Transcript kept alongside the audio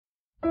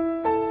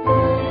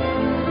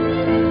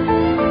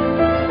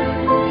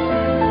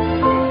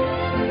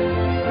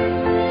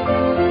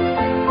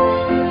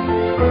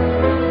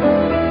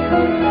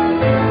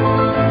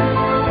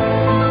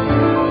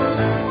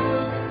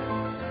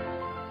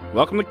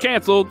Welcome to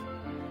Canceled.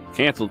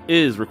 Canceled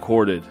is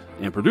recorded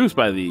and produced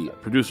by the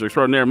producer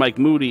extraordinaire Mike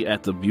Moody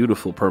at the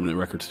beautiful Permanent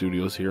Record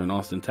Studios here in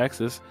Austin,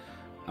 Texas.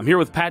 I'm here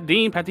with Pat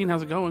Dean. Pat Dean,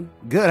 how's it going?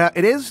 Good.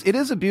 It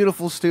is a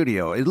beautiful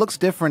studio. It looks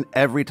different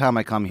every time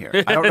I come here.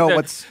 I don't know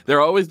what's...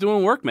 They're always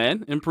doing work,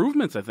 man.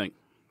 Improvements, I think.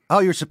 Oh,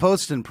 you're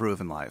supposed to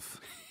improve in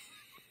life.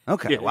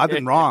 Okay, well, I've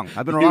been wrong.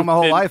 I've been wrong my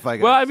whole life, I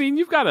guess. Well, I mean,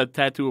 you've got a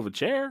tattoo of a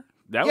chair.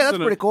 That's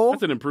pretty cool.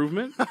 That's an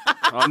improvement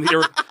on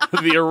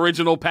the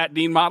original Pat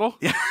Dean model.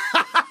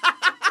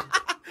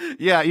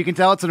 Yeah, you can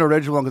tell it's an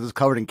original one because it's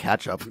covered in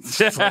ketchup. It's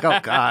like, oh,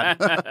 God.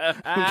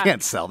 We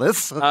can't sell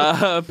this.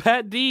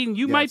 Pat Dean,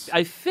 you might,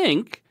 I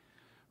think,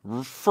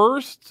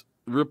 first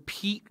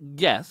repeat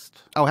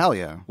guest. Oh, hell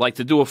yeah. Like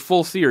to do a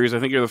full series. I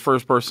think you're the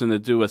first person to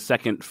do a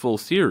second full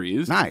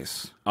series.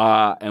 Nice.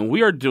 And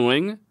we are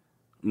doing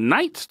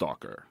Night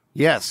Stalker.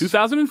 Yes.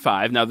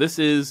 2005. Now, this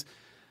is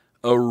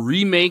a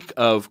remake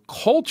of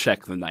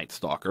Kolchak the Night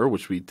Stalker,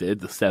 which we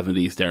did, the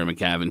 70s Darren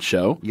McGavin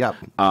show. Yep,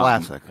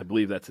 classic. I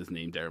believe that's his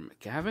name, Darren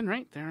McGavin,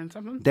 right? Darren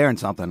something? Darren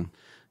something.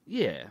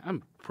 Yeah,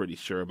 I'm pretty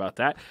sure about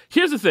that.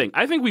 Here's the thing.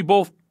 I think we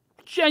both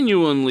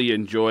genuinely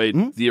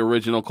enjoyed the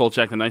original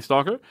Kolchak the Night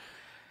Stalker.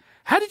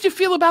 How did you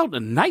feel about the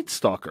Night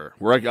Stalker?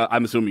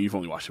 I'm assuming you've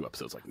only watched 2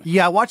 episodes like that.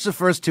 Yeah, I watched the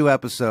first 2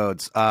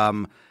 episodes.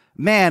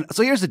 Man,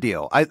 so here's the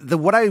deal.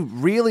 What I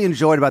really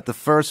enjoyed about the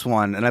first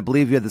one, and I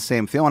believe you had the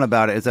same feeling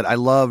about it, is that I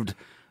loved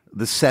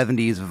the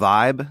 70s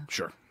vibe.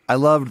 Sure. I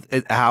loved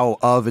how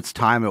of its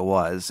time it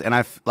was. And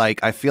I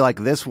feel like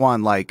this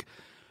one, like,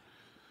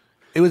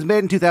 it was made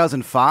in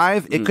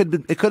 2005. It could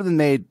have been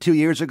made 2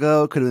 years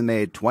ago. It could have been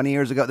made 20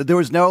 years ago. There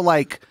was no,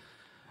 like,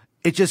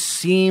 it just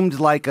seemed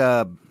like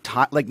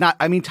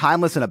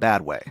timeless in a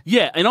bad way.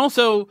 Yeah, and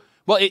also,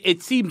 well,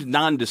 it seemed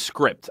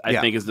nondescript,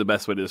 I think is the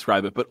best way to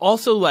describe it. But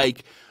also,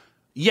 like,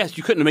 yes,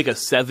 you couldn't make a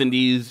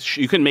 70s,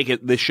 you couldn't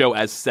make this show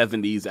as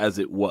 70s as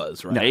it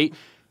was, right? No.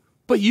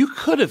 But you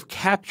could have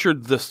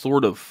captured the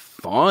sort of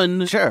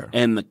fun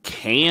and the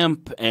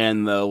camp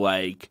and the,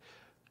 like,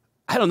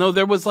 I don't know,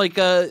 all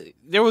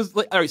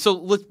right,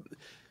 so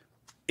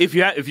if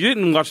you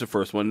didn't watch the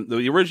first one,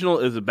 the original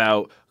is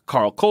about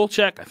Carl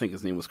Kolchak. I think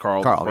his name was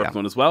Carl the first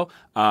one as well.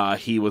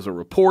 He was a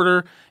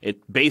reporter.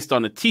 Based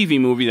on a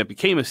TV movie that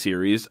became a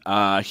series.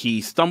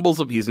 He's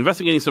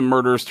investigating some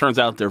murders. Turns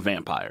out they're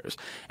vampires.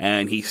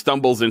 And he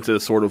stumbles into the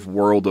sort of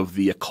world of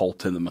the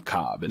occult and the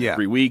macabre. And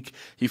every week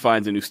he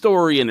finds a new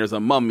story and there's a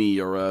mummy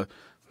or a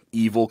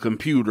evil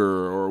computer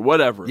or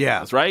whatever it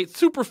is, right?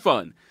 Super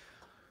fun.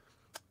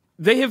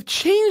 They have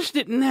changed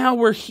it now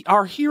where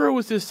our hero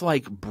is this,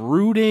 like,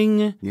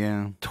 brooding,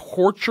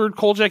 tortured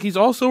Kolchak. He's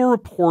also a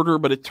reporter,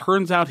 but it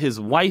turns out his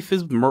wife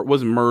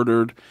was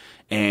murdered,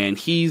 and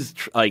he's,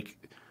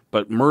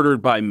 but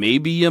murdered by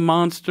maybe a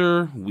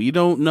monster. We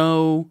don't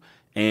know.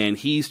 And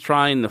he's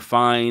trying to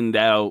find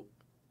out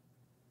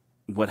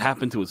what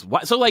happened to his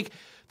wife. So, like,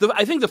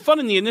 I think the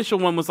fun in the initial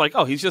one was like,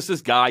 oh, he's just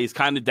this guy. He's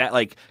kind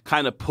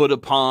of put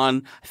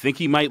upon. I think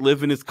he might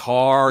live in his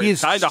car.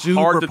 He's kind of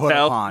hard to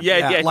tell. Upon.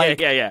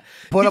 Yeah.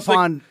 Put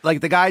upon,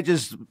 like the guy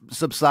just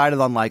subsided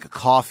on like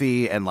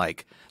coffee and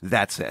like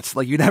that's it.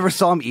 Like you never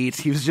saw him eat.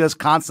 He was just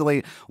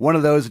constantly one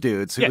of those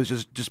dudes who was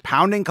just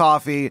pounding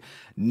coffee,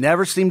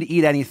 never seemed to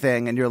eat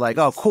anything, and you're like,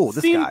 oh, cool,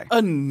 this guy.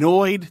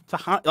 Annoyed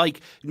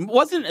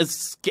wasn't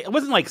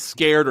like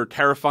scared or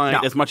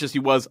terrifying as much as he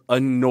was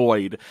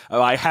annoyed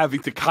by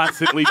having to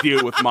constantly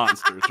deal with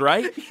monsters,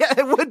 right? Yeah,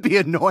 it would be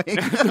annoying.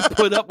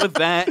 Put up with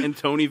that, and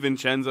Tony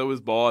Vincenzo, his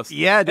boss.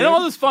 Yeah, dude. And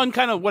all this fun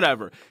kind of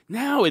whatever.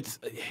 Now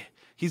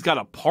he's got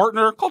a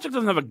partner. Kolchak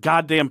doesn't have a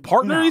goddamn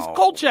partner. No. He's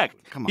Kolchak.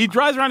 Come on. He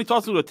drives around. He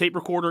talks to a tape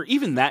recorder.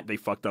 Even that they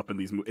fucked up in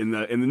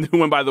the new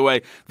one. By the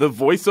way, the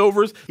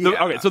voiceovers.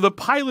 Okay, so the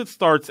pilot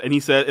starts and he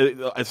said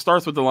it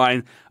starts with the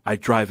line, "I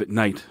drive at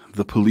night.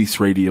 The police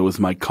radio is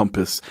my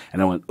compass."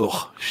 And I went,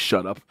 "Ugh,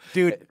 shut up,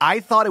 dude." I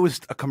thought it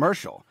was a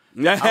commercial.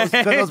 I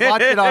was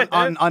watching it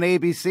on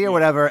ABC or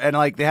whatever, and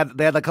like they had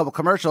like a couple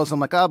commercials. I'm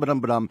like,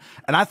 and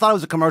I thought it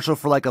was a commercial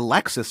for like a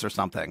Lexus or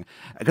something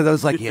because I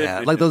was like,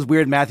 like those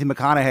weird Matthew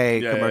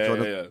McConaughey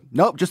commercials. Yeah.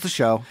 Nope, just a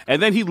show.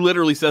 And then he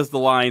literally says the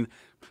line.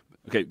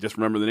 Okay, just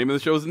remember the name of the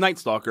show is Night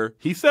Stalker.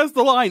 He says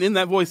the line in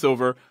that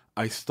voiceover,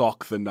 "I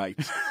stalk the night."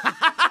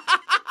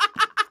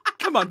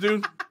 Come on,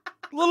 dude.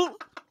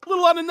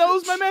 Little on the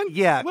nose, my man.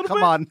 Yeah,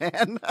 come on,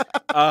 man.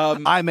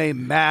 I'm a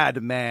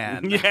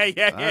madman.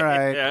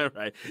 Yeah,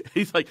 right.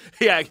 He's like,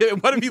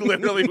 what if he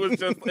literally was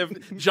just,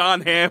 if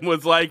John Hamm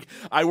was like,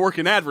 "I work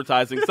in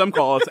advertising, some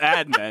call us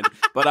ad men,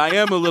 but I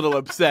am a little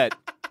upset.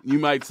 You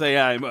might say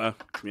I'm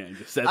he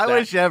just said I that.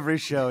 wish every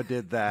show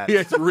did that. He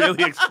has to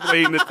really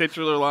explain the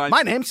titular line.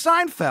 My name's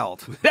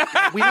Seinfeld.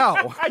 We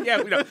know.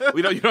 Yeah, we know.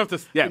 You don't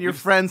have to. Yeah, your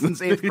friends since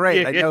 8th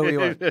grade. I know who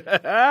you are.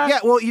 Yeah,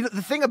 well,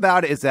 the thing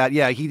about it is that,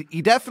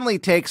 he definitely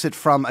takes it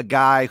from a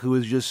guy who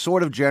is just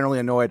sort of generally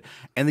annoyed.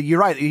 And you're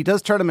right. He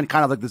does turn him in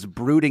kind of like this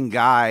brooding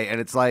guy.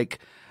 And it's like,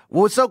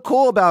 what's so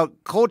cool about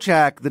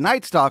Kolchak, the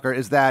Night Stalker,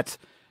 is that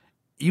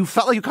you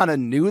felt like you kind of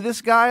knew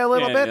this guy a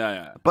little bit.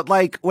 Yeah. But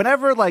like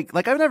whenever, like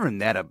I've never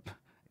met him.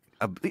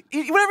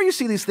 whenever you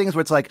see these things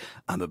where it's like,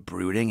 I'm a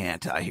brooding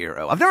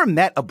anti-hero. I've never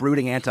met a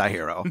brooding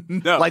anti-hero.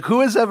 No. Like,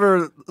 who has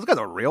ever... Those guys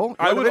are real.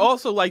 I would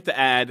also like to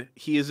add,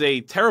 he is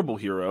a terrible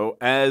hero,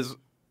 as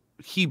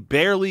he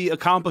barely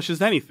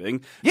accomplishes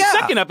anything. Yeah. The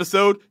second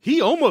episode,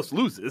 he almost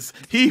loses.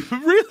 He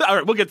really... All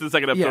right, we'll get to the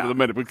second episode Yeah. in a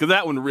minute, because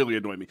that one really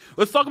annoyed me.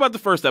 Let's talk about the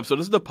first episode.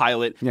 This is the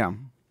pilot. Yeah.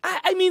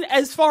 I mean,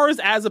 as far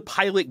as a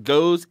pilot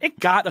goes, it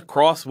got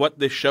across what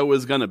this show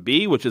is going to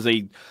be, which is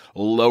a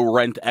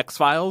low-rent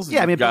X-Files.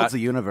 Yeah, I mean, it builds the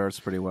universe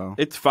pretty well.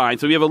 It's fine.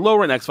 So we have a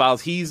low-rent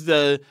X-Files.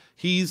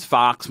 He's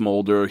Fox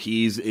Mulder.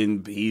 He's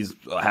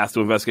has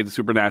to investigate the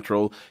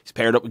supernatural. He's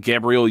paired up with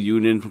Gabrielle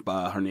Union.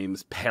 Her name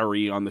is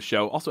Perry on the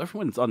show. Also,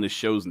 everyone's on this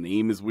show's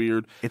name is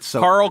weird. It's so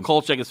Carl weird.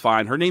 Kolchak is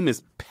fine. Her name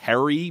is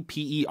Perry,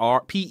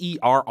 Perrri,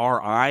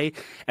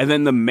 and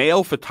then the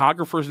male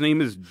photographer's name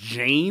is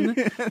Jane.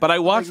 But I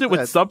watched it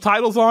with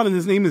subtitles on, and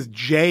his name is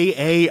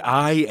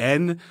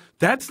Jain.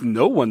 That's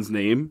no one's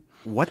name.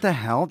 What the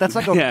hell? That's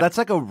like that's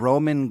like a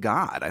Roman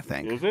god, I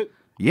think. Is it?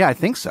 Yeah, I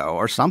think so,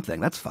 or something.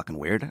 That's fucking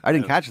weird. I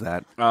didn't catch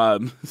that.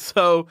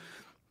 So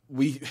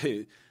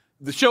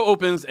the show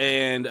opens,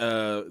 and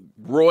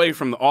Roy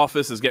from The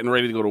Office is getting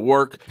ready to go to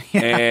work,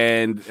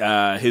 and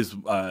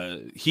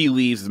he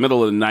leaves in the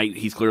middle of the night.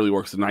 He clearly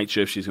works the night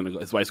shift.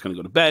 His wife's going to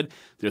go to bed.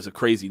 There's a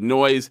crazy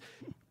noise.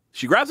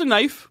 She grabs a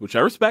knife, which I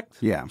respect.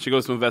 Yeah. She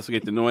goes to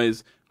investigate the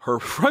noise. Her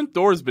front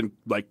door has been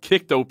like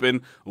kicked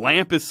open.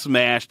 Lamp is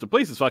smashed. The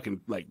place is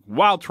fucking like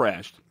wild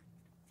trashed.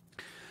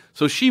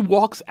 So she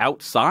walks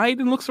outside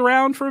and looks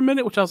around for a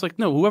minute, which I was like,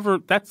 no,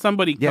 that's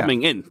somebody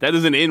coming in. That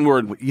is an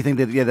inward. You think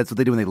that's what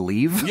they do when they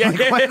leave? Yeah,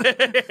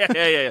 Like,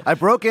 yeah. I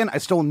broke in, I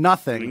stole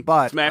nothing,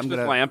 but Smashed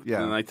this lamp,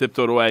 and I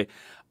tiptoed away.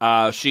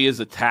 She is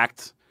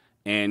attacked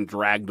and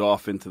dragged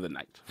off into the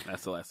night.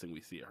 That's the last thing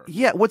we see of her.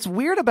 Yeah, what's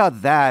weird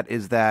about that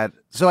is that,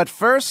 so at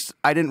first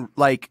I didn't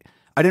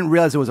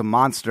realize it was a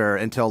monster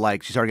until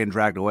like she started getting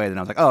dragged away. Then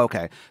I was like, oh,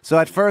 okay. So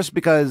at first,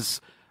 because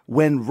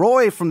when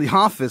Roy from The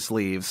Office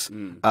leaves,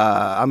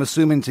 I'm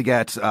assuming to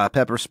get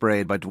pepper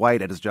sprayed by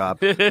Dwight at his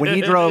job, when he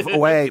drove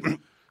away,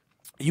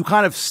 you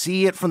kind of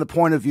see it from the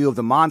point of view of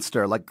the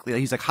monster, like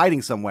he's like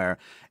hiding somewhere.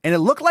 And it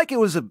looked like it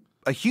was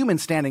a human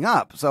standing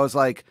up. So I was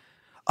like,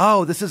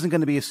 oh, this isn't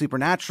going to be a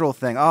supernatural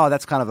thing. Oh,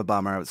 that's kind of a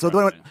bummer.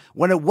 So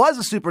when it was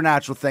a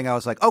supernatural thing, I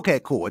was like, okay,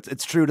 cool.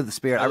 It's true to the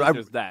spirit. I thought it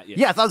was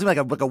going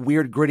to be like a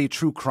weird, gritty,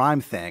 true crime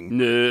thing.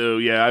 No,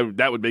 yeah,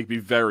 that would make me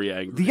very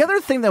angry. The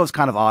other thing that was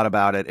kind of odd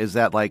about it is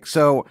that, like,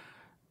 so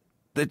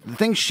the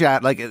thing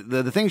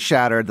the thing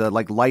shattered, the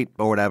like light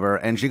or whatever,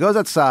 and she goes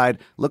outside,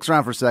 looks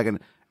around for a second,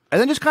 and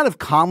then just kind of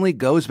calmly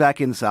goes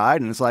back inside,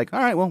 and it's like, all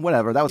right, well,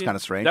 whatever. That was kind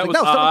of strange. That like, was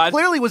someone odd.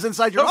 clearly was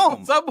inside your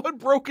home. Someone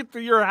broke into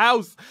your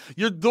house.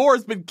 Your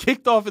door's been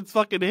kicked off its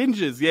fucking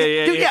hinges.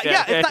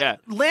 Yeah.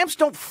 Lamps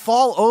don't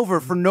fall over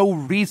for no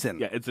reason.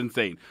 Yeah, it's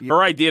insane.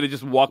 Her idea to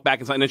just walk back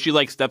inside, and then she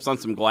like steps on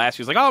some glass.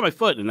 She's like, "Oh, my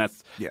foot," and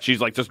she's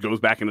like, just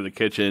goes back into the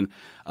kitchen.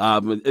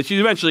 She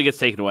eventually gets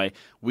taken away.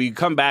 We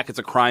come back. It's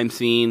a crime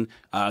scene.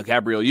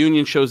 Gabrielle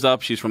Union shows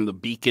up. She's from the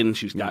Beacon.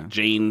 She's got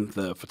Jane,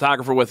 the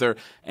photographer, with her,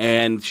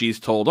 and she's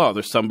told, "Oh,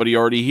 there's somebody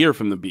already here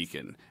from the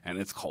Beacon, and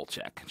it's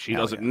Kolchak." She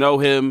doesn't know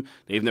him.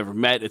 They've never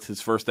met. It's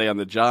his first day on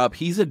the job.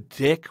 He's a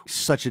dick.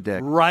 Such a dick.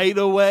 Right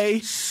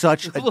away. How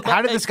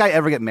did this guy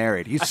ever get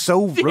married? He's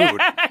so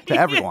rude to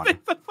everyone. He's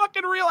a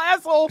fucking real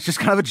asshole. He's just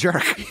kind of a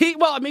jerk.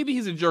 Maybe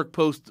he's a jerk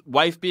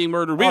post-wife being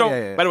murdered.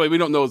 Yeah. By the way, we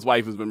don't know his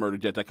wife has been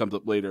murdered yet. That comes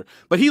up later.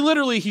 But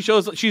he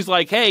shows, she's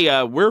like,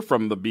 hey, we're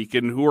from the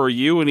Beacon. Who are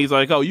you? And he's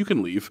like, oh, you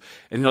can leave.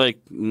 And you're like,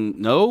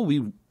 no,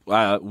 we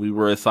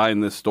were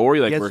assigned this story.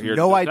 Like, we're here.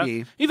 No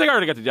ID. He's like, I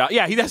already got the job.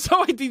 Yeah, he has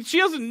no ID. She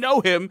doesn't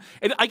know him.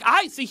 And like,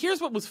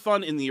 here's what was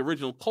fun in the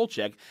original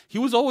Kolchak. He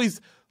was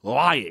always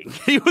lying.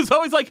 He was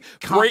always like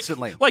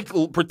constantly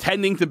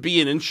pretending to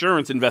be an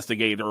insurance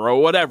investigator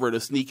or whatever to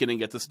sneak in and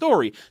get the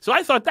story. So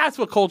I thought that's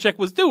what Kolchak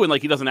was doing.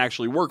 Like, he doesn't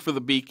actually work for the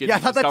Beacon. Yeah, I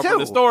thought that too.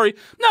 The story.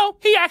 No,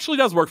 he actually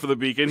does work for the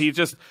Beacon. He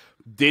just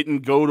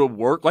didn't go to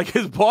work. Like,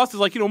 his boss is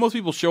like, most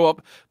people show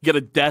up, get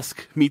a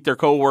desk, meet their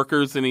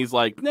coworkers, and he's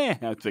like, nah,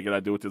 I figured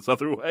I'd do it this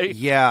other way.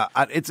 Yeah,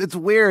 it's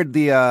weird,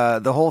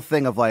 the whole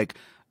thing of like,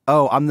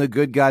 oh, I'm the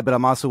good guy, but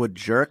I'm also a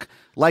jerk.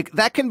 Like,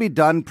 that can be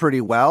done pretty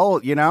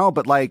well,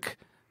 but like,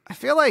 I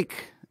feel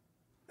like,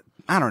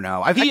 I don't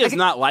know. He is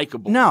not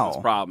likable. No. That's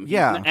the problem.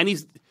 Yeah. And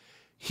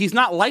he's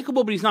not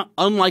likable, but he's not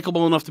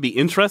unlikable enough to be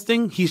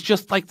interesting. He's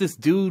just like this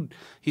dude.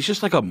 He's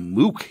just like a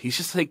mook. He's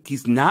just like,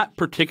 he's not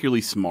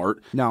particularly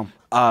smart. No.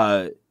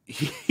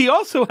 He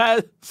also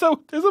has,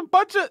 so there's a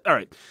bunch of, all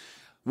right.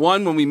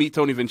 One, when we meet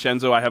Tony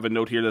Vincenzo, I have a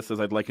note here that says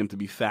I'd like him to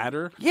be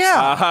fatter.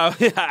 Yeah.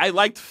 I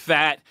liked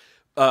fat.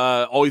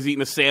 Always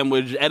eating a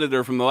sandwich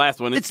editor from the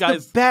last one. It's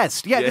the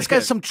best. Yeah, this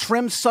guy's some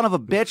trim son of a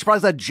bitch. Probably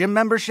has that gym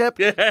membership.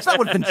 Yeah. That's not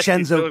what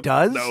Vincenzo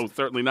does. No,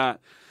 certainly not.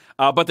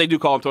 But they do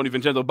call him Tony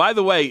Vincenzo. By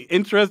the way,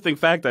 interesting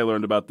fact I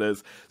learned about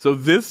this. So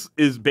this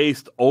is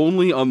based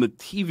only on the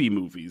TV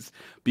movies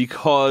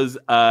because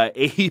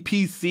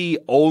APC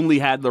only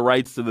had the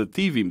rights to the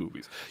TV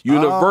movies.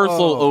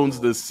 Universal owns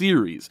the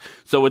series.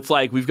 So it's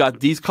like we've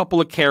got these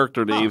couple of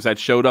character names that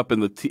showed up in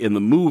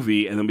the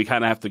movie, and then we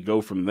kind of have to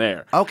go from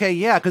there. Okay,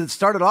 yeah, because it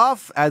started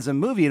off as a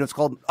movie, and it's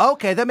called...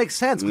 Okay, that makes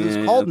sense, because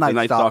it's called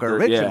Night Stalker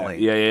originally.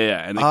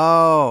 Yeah. And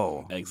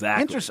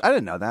exactly. Interesting. I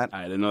didn't know that.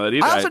 I didn't know that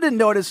either. I also didn't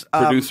notice...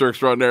 Producer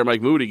extraordinaire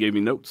Mike Moody gave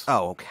me notes.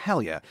 Oh,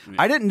 hell yeah.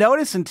 I didn't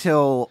notice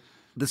until...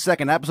 the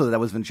second episode that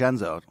was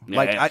Vincenzo.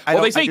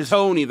 They say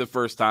Tony the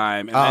first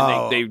time, and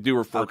then they do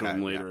refer to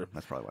him later. Yeah,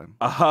 that's probably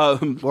why.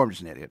 Or I'm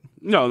just an idiot.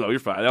 No, you're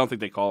fine. I don't think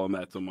they call him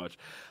that so much.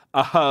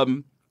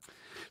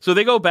 So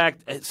they go back.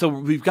 So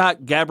we've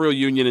got Gabrielle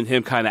Union and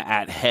him kind of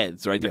at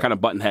heads, right? They're kind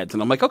of button heads,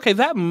 and I'm like, okay,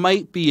 that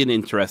might be an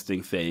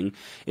interesting thing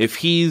if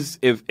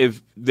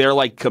they're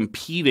like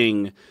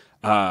competing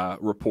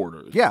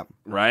reporters,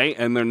 right,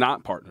 and they're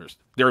not partners.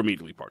 They're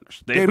immediately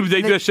partners. They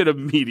just should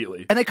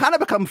immediately, and they kind of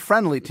become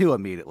friendly too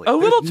immediately. A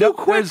little too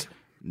quick.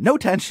 No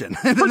tension.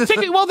 Here's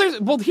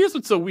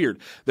what's so weird.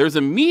 There's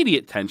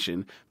immediate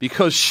tension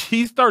because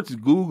she starts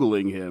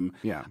Googling him.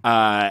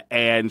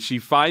 And she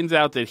finds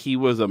out that he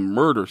was a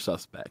murder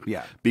suspect.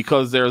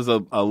 Because there's a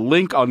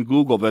link on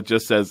Google that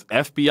just says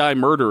FBI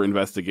murder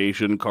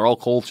investigation, Carl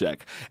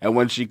Kolchak. And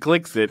when she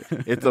clicks it,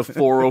 it's a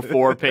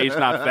 404 page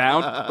not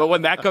found. But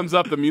when that comes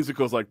up, the music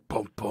goes like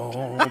boom,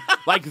 boom.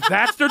 Like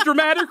that's the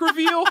dramatic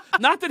reveal.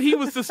 Not that he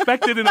was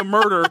suspected in a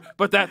murder,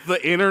 but that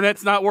the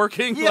internet's not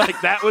working.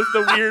 Like that was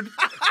the weird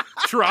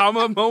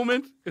trauma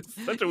moment. It's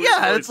such a weird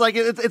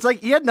it's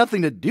like he had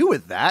nothing to do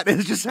with that. It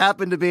just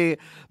happened to be.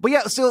 But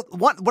yeah, so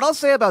what I'll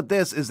say about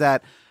this is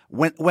that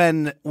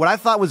when what I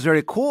thought was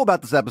very cool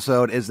about this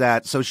episode is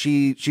that so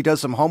she does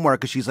some homework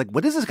because she's like,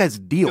 what is this guy's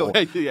deal?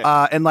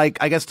 And like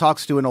I guess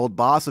talks to an old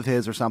boss of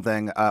his or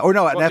something, an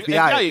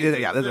FBI,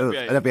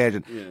 an FBI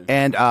agent,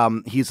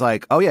 and he's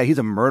like, oh yeah, he's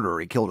a murderer.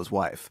 He killed his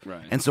wife,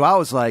 and so I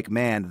was like,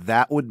 man,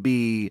 that would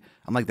be.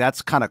 I'm like,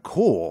 that's kind of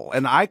cool,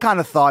 and I kind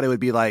of thought it would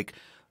be like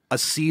a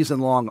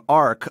season-long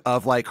arc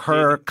of like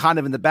her kind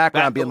of in the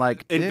background being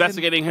like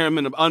investigating him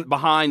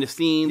behind the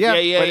scenes. But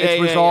it's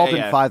resolved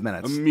in 5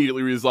 minutes.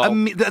 Immediately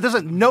resolved.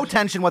 There's no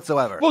tension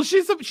whatsoever. Well,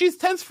 she's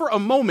tense for a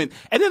moment,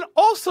 and then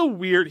also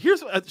weird.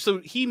 So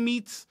he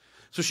meets.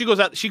 So she goes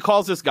out. She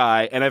calls this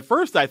guy, and at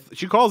first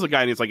she calls a guy,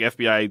 and he's like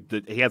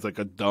FBI. He has like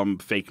a dumb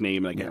fake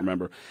name, and I can't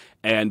remember.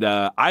 And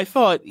I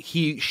thought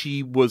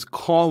she was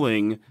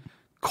calling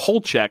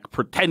Kolchak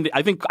pretending.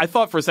 I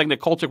thought for a second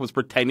that Kolchak was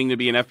pretending to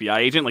be an FBI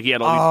agent, like he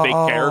had all these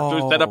fake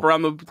characters set up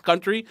around the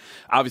country.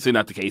 Obviously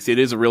not the case. It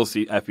is a real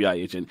FBI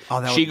agent.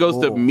 She goes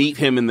to meet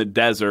him in the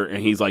desert,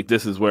 and he's like,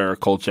 "This is where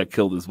Kolchak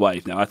killed his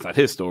wife." Now that's not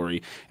his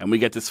story, and we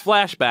get this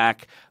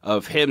flashback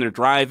of him. They're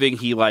driving.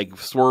 He like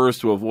swerves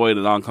to avoid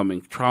an oncoming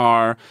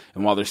car,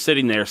 and while they're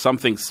sitting there,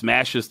 something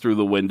smashes through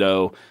the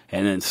window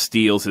and then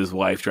steals his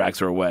wife, drags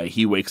her away.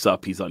 He wakes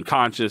up. He's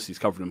unconscious. He's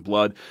covered in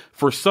blood.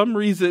 For some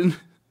reason,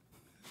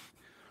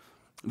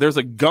 there's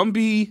a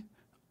Gumby,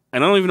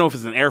 and I don't even know if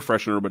it's an air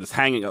freshener, but it's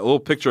hanging, a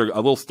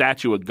little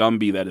statue of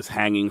Gumby that is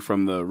hanging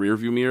from the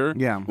rearview mirror.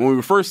 When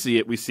we first see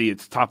it, we see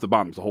it's top to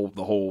bottom, the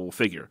whole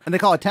figure. And they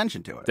call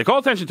attention to it. They call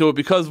attention to it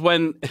because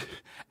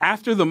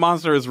after the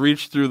monster has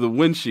reached through the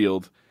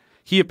windshield,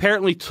 he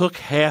apparently took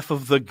half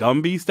of the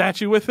Gumby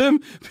statue with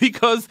him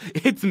because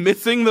it's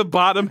missing the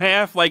bottom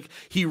half. Like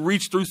he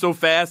reached through so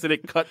fast and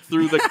it cut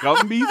through the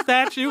Gumby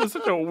statue. It's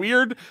such a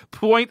weird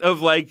point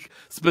of like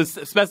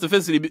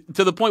specificity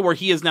to the point where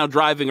he is now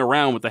driving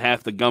around with the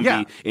half the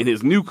Gumby in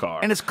his new car.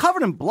 And it's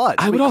covered in blood.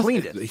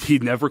 Cleaned it. He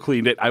never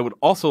cleaned it. I would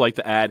also like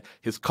to add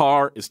his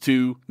car is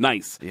too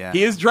nice.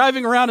 He is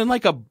driving around in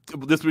like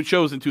this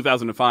shows in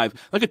 2005,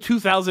 like a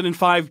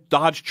 2005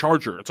 Dodge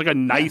Charger. It's like a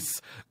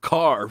nice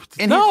car.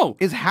 And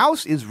his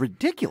house is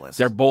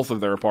ridiculous. Both of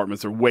their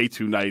apartments are way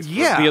too nice.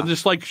 They're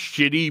just like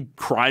shitty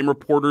crime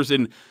reporters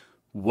in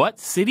what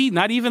city?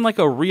 Not even like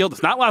a real.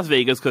 It's not Las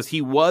Vegas because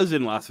he was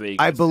in Las Vegas.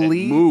 I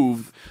believe and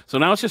moved. So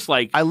now it's just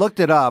like I looked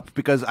it up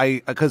because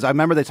I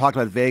remember they talked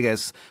about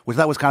Vegas, which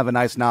that was kind of a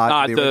nice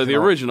nod. The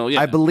original.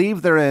 Yeah, I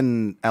believe they're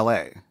in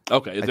L.A.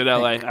 Okay, is it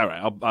L.A.? All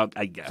right,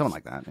 I guess something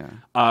like that.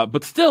 Yeah,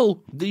 but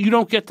still, you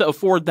don't get to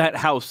afford that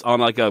house on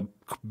like a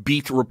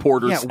beat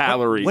reporter's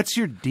salary. What's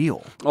your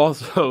deal?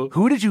 Also,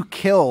 who did you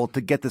kill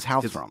to get this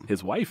house from?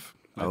 His wife.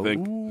 I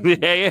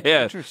think.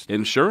 Yeah.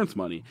 Insurance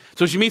money.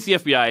 So she meets the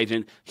FBI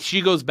agent.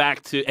 She goes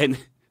back to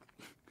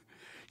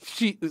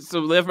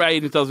so the FBI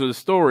agent tells her the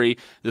story.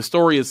 The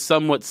story is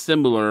somewhat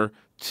similar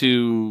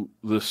to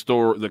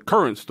the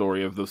current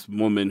story of this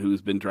woman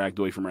who's been dragged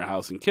away from her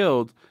house and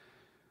killed.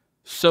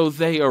 So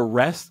they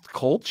arrest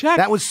Kolchak?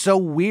 That was so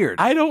weird.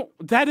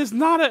 It's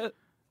not an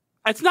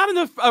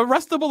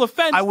arrestable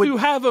offense to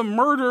have a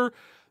murder.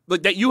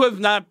 Like that you have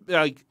not,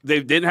 they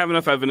didn't have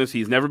enough evidence.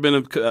 He's never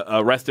been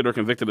arrested or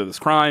convicted of this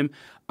crime.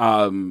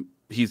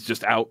 he's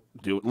just out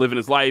living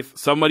his life.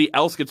 Somebody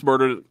else gets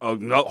murdered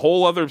a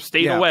whole other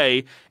state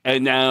away,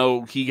 and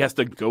now he has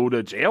to go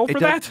to jail for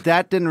that?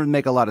 That didn't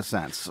make a lot of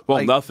sense.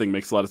 Well, nothing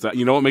makes a lot of sense.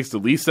 You know what makes the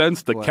least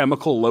sense? The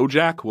chemical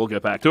LoJack. We'll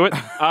get back to it.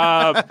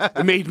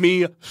 It made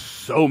me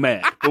so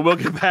mad, but we'll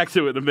get back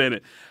to it in a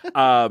minute.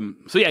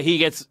 So yeah,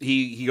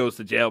 he goes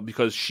to jail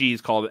because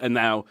she's called, and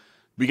now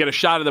we get a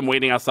shot of them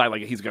waiting outside,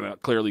 like he's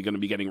clearly gonna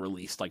be getting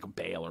released, like a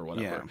bail or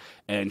whatever. Yeah.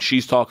 And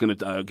she's talking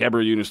to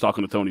Gabrielle Union's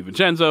talking to Tony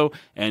Vincenzo,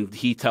 and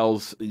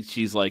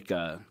she's like,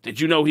 "Did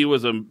you know he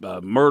was a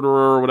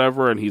murderer or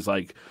whatever?" And he's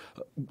like,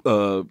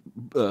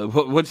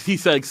 "What he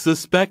said?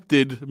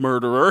 Suspected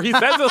murderer." He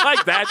says it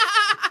like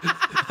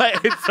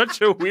that. It's such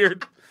a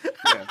weird.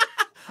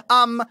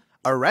 Yeah.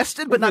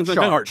 Arrested but not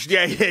charged.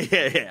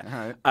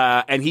 Yeah.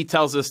 Right. And he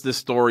tells us this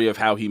story of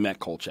how he met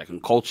Kolchak.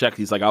 And Kolchak,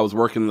 he's like, I was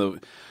working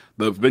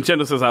the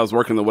Vincenzo says I was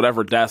working the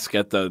whatever desk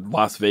at the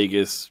Las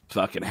Vegas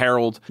fucking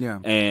Herald. Yeah.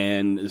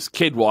 And this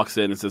kid walks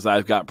in and says,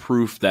 I've got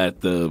proof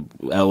that the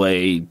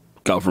LA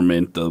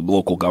government, the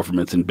local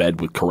government's in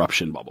bed with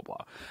corruption, blah, blah,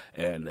 blah.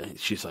 And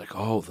she's like,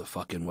 oh, the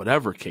fucking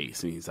whatever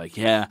case. And he's like,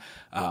 yeah,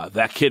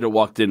 that kid that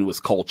walked in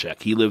was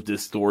Kolchak. He lived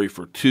this story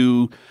for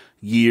 2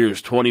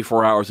 years,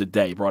 24 hours a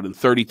day, brought in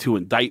 32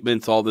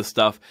 indictments, all this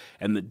stuff.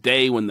 And the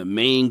day when the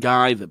main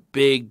guy, the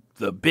big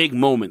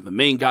moment, the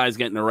main guy's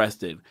getting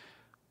arrested,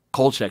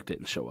 Kolchak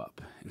didn't show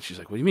up. And she's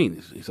like, what do you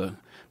mean? He's like,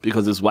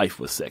 because his wife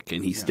was sick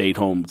and he stayed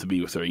home to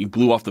be with her. He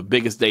blew off the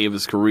biggest day of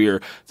his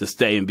career to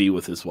stay and be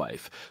with his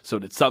wife. So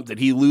did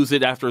he lose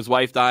it after his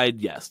wife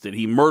died? Yes. Did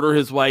he murder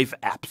his wife?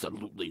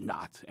 Absolutely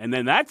not. And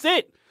then that's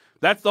it.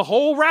 That's the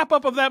whole wrap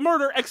up of that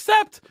murder,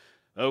 except,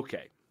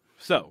 okay.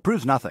 So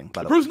proves nothing.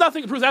 By the way. Proves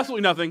nothing. It proves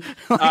absolutely nothing.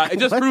 It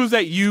just proves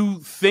that you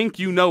think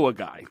you know a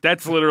guy.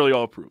 That's literally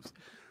all it proves.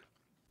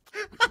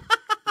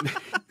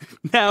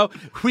 Now,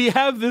 we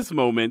have this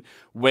moment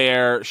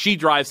where she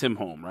drives him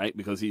home, right?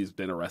 Because he's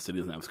been arrested,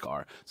 he doesn't have his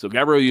car. So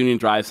Gabrielle Union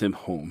drives him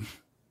home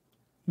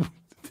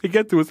to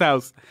get to his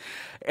house.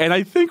 And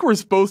I think we're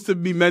supposed to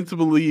be meant to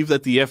believe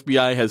that the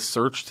FBI has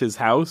searched his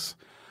house.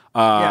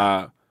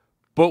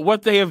 But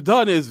what they have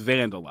done is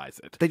vandalize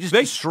it. They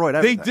destroyed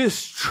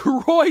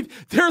everything.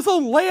 There's a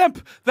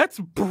lamp that's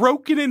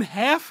broken in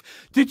half.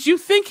 Did you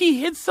think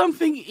he hid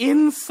something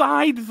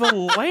inside the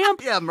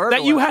lamp? Yeah, murder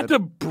that you weapon. had to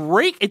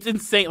break? It's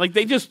insane. Like,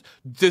 they just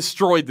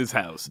destroyed this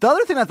house. The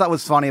other thing I thought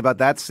was funny about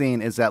that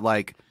scene is that,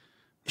 like,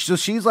 so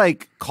she's,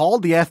 like,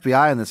 called the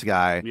FBI on this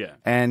guy. Yeah.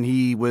 And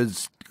he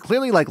was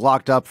clearly, like,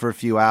 locked up for a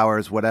few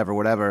hours,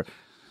 whatever.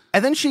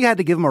 And then she had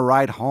to give him a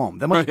ride home.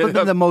 That must have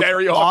been the most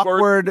Very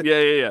awkward.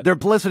 Yeah. They're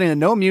listening to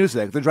no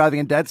music. They're driving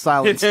in dead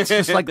silence. It's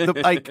just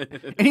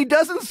and he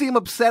doesn't seem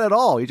upset at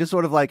all. He's just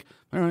sort of like,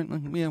 all right,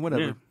 yeah,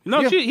 whatever. Yeah.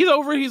 No, he's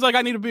over it. He's like,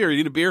 I need a beer. You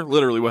need a beer?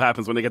 Literally what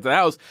happens when they get to the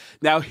house.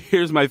 Now,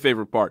 here's my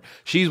favorite part.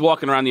 She's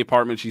walking around the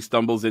apartment. She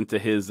stumbles into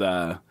his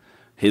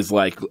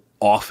like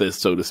office,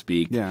 so to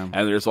speak. Yeah.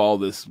 And there's all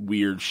this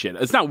weird shit.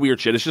 It's not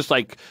weird shit. It's just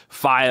like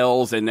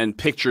files and then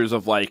pictures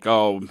of like,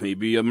 oh,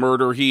 maybe a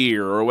murder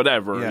here or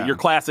whatever. Yeah. Your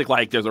classic,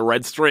 like, there's a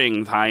red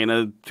string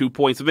tying 2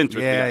 points of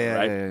interest together,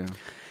 right? Yeah.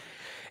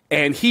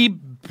 And he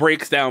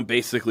breaks down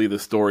basically the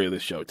story of the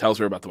show. Tells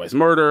her about the wife's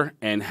murder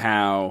and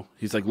how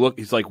she's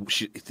looking at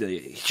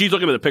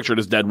the picture of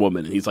this dead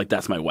woman, and he's like,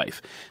 "That's my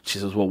wife." She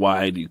says, "Well,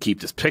 why do you keep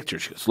this picture?"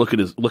 She goes, "Look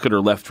at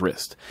her left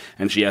wrist,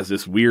 and she has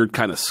this weird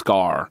kind of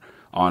scar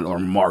or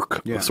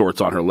mark of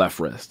sorts on her left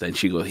wrist." And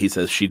he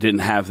says she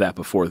didn't have that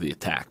before the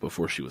attack,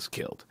 before she was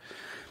killed.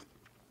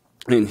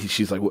 And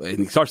she's like, and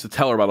he starts to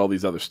tell her about all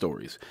these other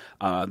stories.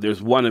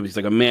 There's one of he's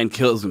like, a man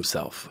kills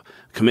himself,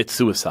 commits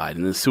suicide,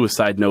 and the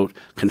suicide note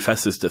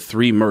confesses to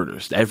 3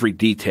 murders, every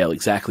detail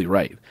exactly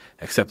right,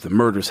 except the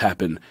murders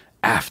happen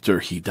after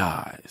he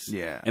dies.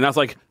 Yeah. And I was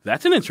like,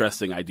 that's an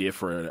interesting idea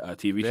for a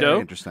TV show. Very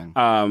interesting.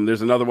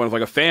 There's another one of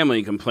like a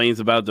family complains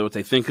about what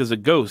they think is a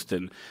ghost,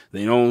 and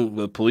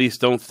the police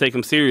don't take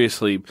them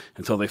seriously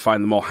until they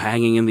find them all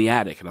hanging in the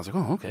attic. And I was like,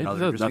 oh, okay.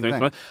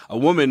 Nothing. A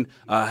woman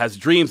has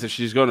dreams that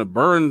she's going to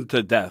burn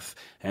to death,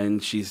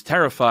 and she's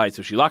terrified,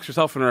 so she locks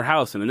herself in her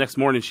house, and the next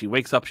morning she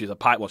wakes up, she's a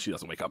pile. Well, she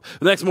doesn't wake up.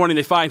 The next morning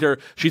they find her,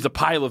 she's a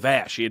pile of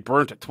ash. She had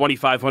burnt at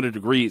 2,500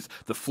 degrees,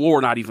 the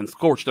floor not even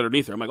scorched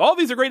underneath her. I'm like, all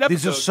these are great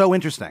episodes. These are so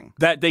interesting.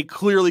 That they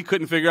clearly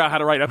couldn't figure out how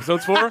to write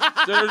episodes for.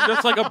 There's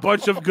just like a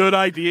bunch of good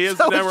ideas.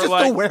 So that it's were just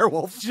like, a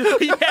werewolf.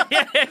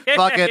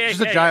 Fuck it,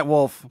 just a giant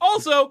wolf.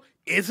 Also,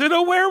 is it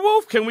a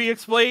werewolf? Can we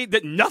explain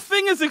that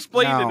nothing is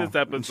explained in this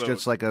episode? It's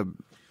just like it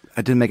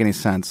didn't make any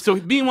sense. So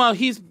meanwhile,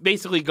 he's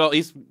basically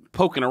he's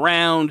poking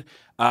around.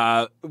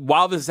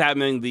 While this is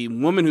happening, the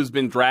woman who's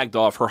been dragged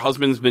off, her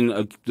husband's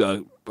been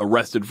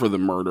arrested for the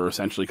murder,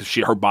 essentially, because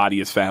her body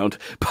is found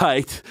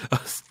by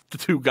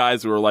 2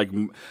 guys who are like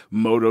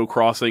moto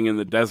crossing in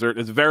the desert.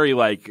 It's very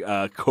like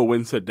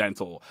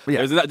coincidental.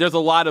 Yeah. There's a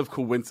lot of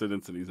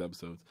coincidence in these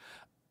episodes.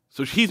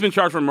 So he's been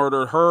charged for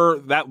murder.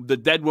 The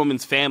dead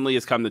woman's family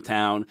has come to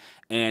town,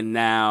 and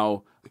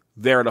now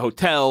they're at a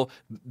hotel.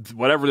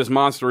 Whatever this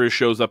monster is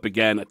shows up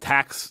again,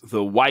 attacks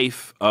the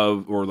wife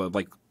or the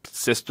like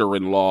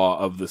sister-in-law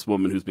of this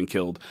woman who's been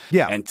killed,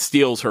 and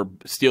steals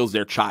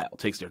their child,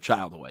 takes their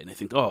child away. And they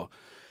think, oh,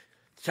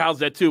 the child's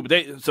dead too.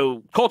 But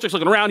so Kolchak's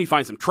looking around. He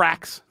finds some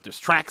tracks. There's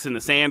tracks in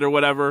the sand or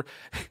whatever.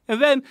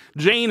 And then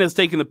Jane has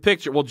taken a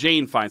picture. Well,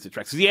 Jane finds the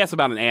tracks because he asks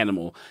about an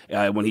animal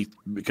when he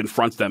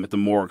confronts them at the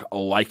morgue.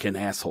 Oh, like an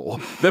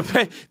asshole.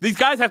 These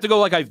guys have to go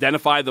like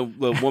identify the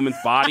woman's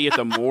body at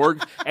the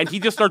morgue, and he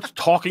just starts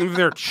talking to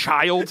their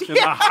child in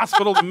the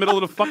hospital in the middle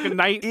of the fucking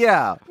night.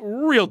 Yeah,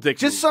 real dick.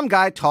 Just some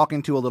guy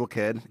talking to a little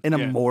kid in a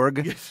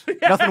morgue.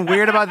 Nothing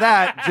weird about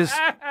that.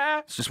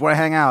 It's just where I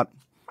hang out.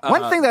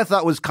 One thing that I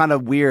thought was kind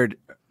of weird,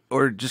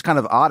 or just kind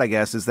of odd, I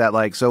guess, is that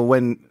like so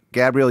when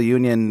Gabrielle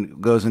Union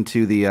goes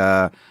into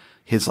the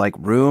his like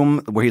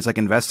room where he's like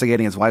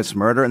investigating his wife's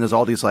murder, and there's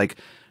all these like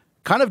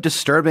kind of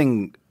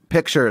disturbing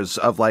pictures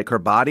of like her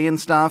body and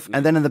stuff,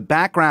 and then in the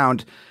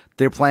background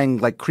they're playing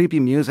like creepy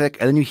music,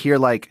 and then you hear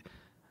like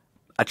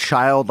a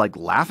child like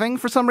laughing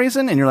for some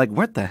reason, and you're like,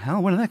 "What the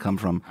hell? Where did that come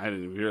from?" I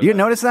didn't hear. You didn't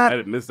notice that? I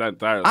didn't miss that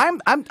entirely.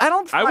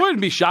 I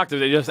wouldn't be shocked if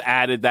they just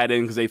added that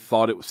in because they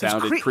thought it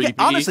sounded creepy.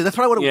 Yeah, honestly, that's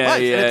probably what it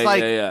was. Yeah, and it's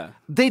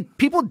like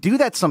people do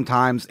that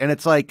sometimes, and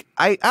it's like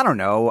I don't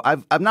know.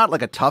 I'm not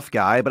like a tough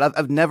guy, but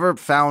I've never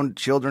found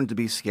children to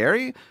be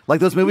scary. Like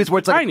those movies where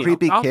it's like a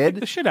creepy I'll kid.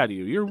 Kick the shit out of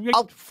you. You're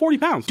 40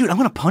 pounds, dude. I'm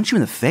gonna punch you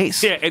in the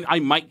face. Yeah, and I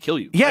might kill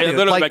you. Yeah, I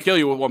literally might kill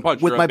you with one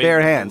punch with my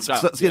bare hands.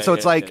 So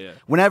it's like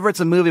whenever it's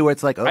a movie where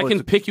it's like, oh, I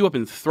can pick you up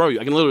and throw you.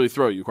 I can literally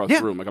throw you across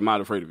the room. Like I'm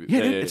not afraid of you.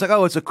 Yeah, it's like,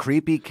 oh, it's a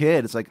creepy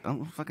kid. It's like,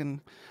 oh,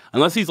 fucking.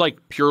 Unless he's like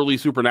purely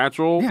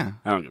supernatural. Yeah,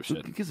 I don't give a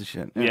shit. Who gives a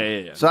shit?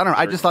 Yeah. So I don't know.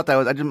 I just thought that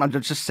was. I'm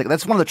just sick.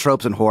 That's one of the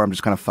tropes in horror. I'm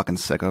just kind of fucking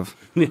sick of.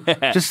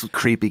 Just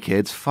creepy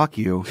kids. Fuck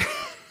you.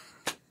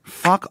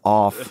 Fuck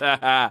off.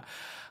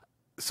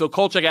 So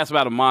Kolchak asks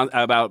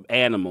about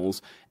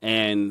animals,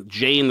 and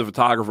Jane, the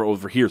photographer,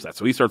 overhears that.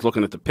 So he starts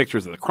looking at the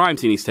pictures of the crime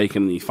scene he's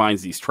taken, and he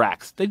finds these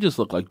tracks. They just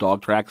look like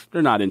dog tracks.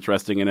 They're not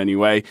interesting in any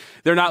way.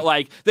 They're not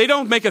like they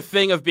don't make a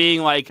thing of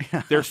being like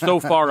they're so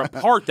far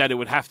apart that it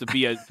would have to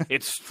be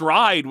its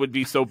stride would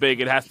be so big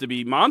it has to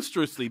be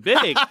monstrously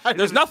big.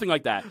 There's nothing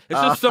like that.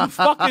 It's just some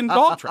fucking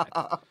dog track.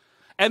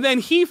 And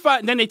then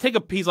then they take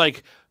he's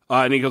like.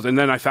 And he goes, and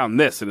then I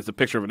found this, and it's a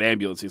picture of an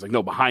ambulance. He's like,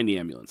 no, behind the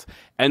ambulance.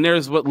 And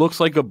there's what looks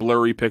like a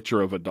blurry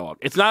picture of a dog.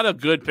 It's not a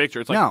good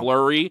picture. It's like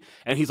blurry.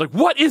 And he's like,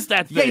 what is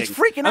that thing? Yeah, he's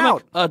freaking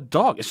out. Like, a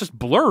dog. It's just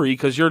blurry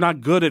because you're not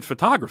good at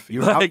photography.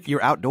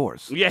 You're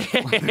outdoors. Yeah.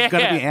 There's going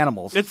to be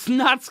animals. It's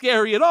not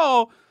scary at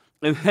all.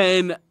 And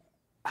then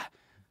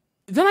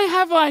I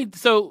have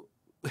so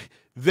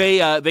they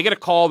get a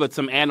call that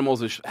some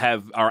animals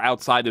are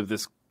outside of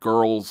this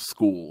girls'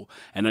 school,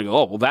 and they go,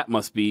 oh, well, that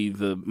must be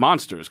the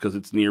monsters because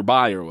it's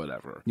nearby or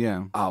whatever.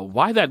 Yeah.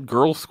 Why that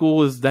girls'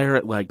 school is there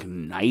at like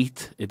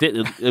night?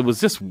 It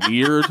was just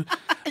weird.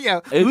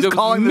 Yeah. Who's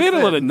calling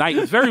middle of the night?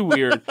 It's very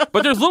weird.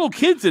 But there's little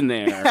kids in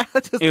there. Yeah,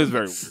 it was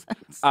very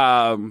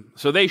weird.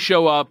 So they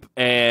show up,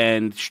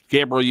 and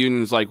Gabrielle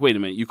Union's like, wait a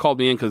minute, you called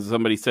me in because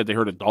somebody said they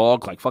heard a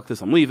dog. Like, fuck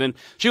this, I'm leaving.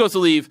 She goes to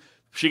leave.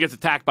 She gets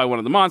attacked by one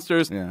of the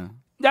monsters. Yeah.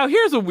 Now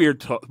here's a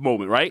weird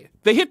moment, right?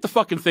 They hit the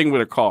fucking thing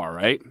with a car,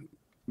 right?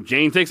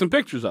 Jane takes some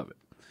pictures of it.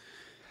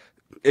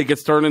 It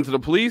gets turned into the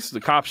police, the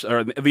cops,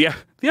 or the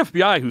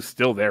FBI, who's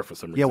still there for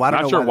some reason. Yeah, well,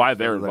 not sure why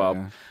they're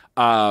involved.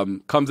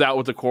 Comes out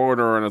with the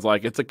coroner and is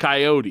like, it's a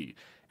coyote.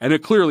 And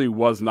it clearly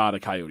was not a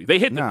coyote. They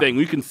hit the thing.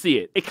 You can see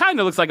it. It kind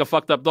of looks like a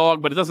fucked up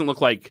dog, but it doesn't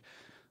look like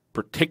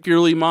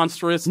particularly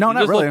monstrous. No,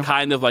 not really. Look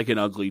kind of like an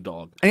ugly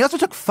dog. And he also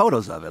took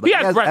photos of it. Like, he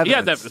has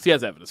evidence. He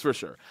has evidence for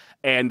sure.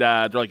 And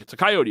they're like, it's a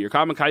coyote, a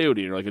common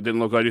coyote. And you're like, it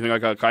didn't look anything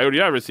like a coyote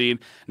I've ever seen. And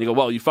they go,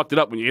 well, you fucked it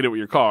up when you hit it with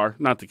your car.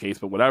 Not the case,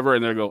 but whatever.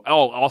 And they go,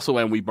 oh, also,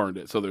 and we burned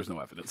it, so there's no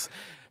evidence.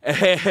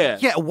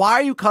 Yeah, why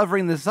are you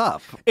covering this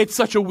up? It's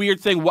such a weird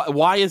thing.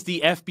 Why is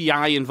the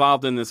FBI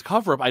involved in this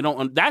cover-up?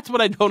 That's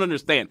what I don't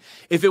understand.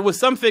 If it was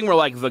something where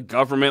like the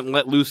government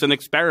let loose an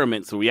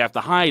experiment, so we have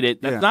to hide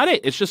it, that's not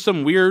it. It's just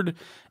some weird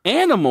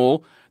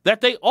animal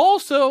that they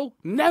also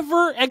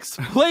never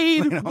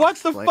explain what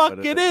the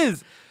fuck it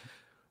is.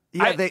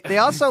 Yeah, they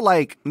also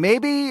like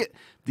maybe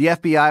the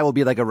FBI will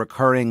be like a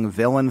recurring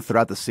villain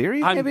throughout the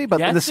series, maybe.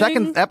 But in the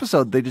second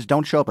episode, they just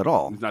don't show up at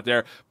all. He's not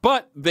there.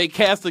 But they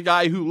cast a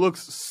guy who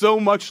looks so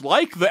much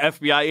like the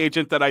FBI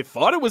agent that I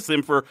thought it was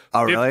him for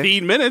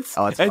 15 minutes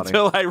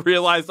until I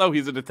realized, oh,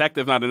 he's a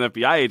detective, not an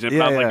FBI agent.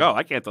 But I was like, oh,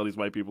 I can't tell these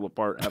white people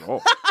apart at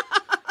all.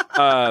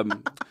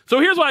 So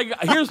here's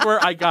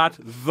where I got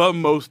the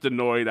most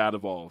annoyed out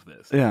of all of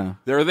this. Yeah.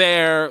 They're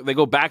there. They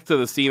go back to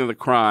the scene of the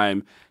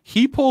crime.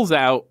 He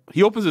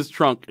opens his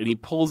trunk and he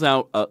pulls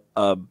out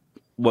a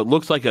what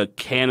looks like a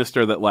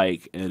canister that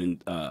like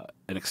an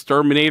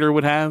exterminator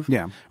would have.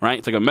 Yeah. Right?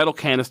 It's like a metal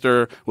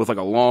canister with like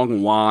a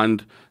long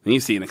wand. And you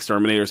see an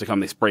exterminator, they come,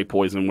 they spray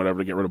poison, whatever,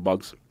 to get rid of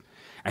bugs.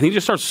 And he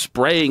just starts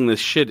spraying this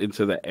shit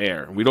into the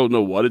air. We don't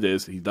know what it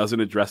is. He doesn't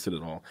address it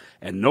at all.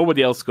 And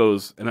nobody else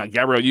goes, and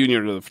Gabrielle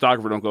Union or the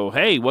photographer don't go,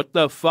 hey, what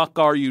the fuck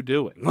are you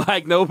doing?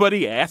 Like,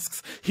 nobody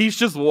asks. He's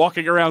just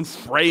walking around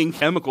spraying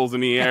chemicals in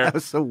the air. That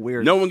was so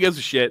weird. No one gives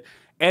a shit.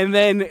 And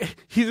then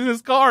he's in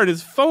his car and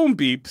his phone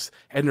beeps.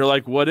 And they're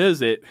like, what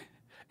is it?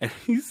 And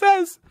he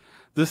says,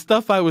 the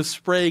stuff I was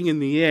spraying in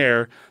the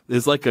air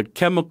is like a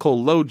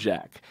chemical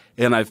LoJack.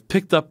 And I've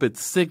picked up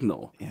its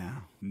signal. Yeah.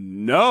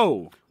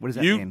 No. What does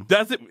that mean?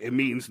 It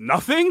means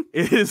nothing.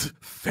 It is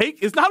fake.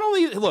 It's not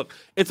only, look,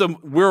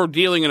 we're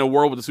dealing in a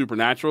world with the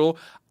supernatural.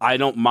 I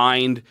don't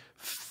mind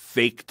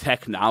fake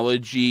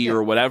technology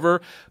or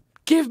whatever.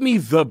 Give me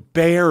the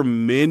bare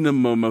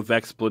minimum of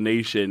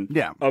explanation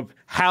of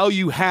how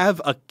you have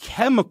a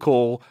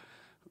chemical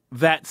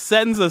that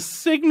sends a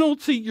signal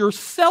to your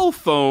cell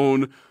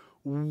phone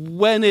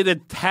when it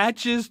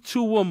attaches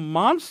to a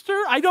monster.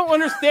 I don't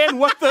understand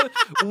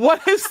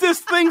what is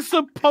this thing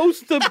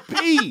supposed to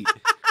be?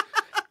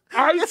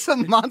 It's a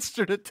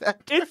monster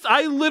detector.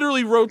 I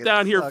literally wrote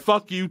down here,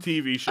 fuck you,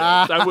 TV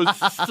shows. I was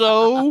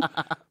so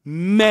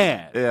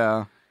mad.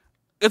 Yeah.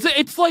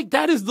 It's like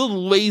that is the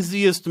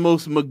laziest,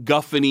 most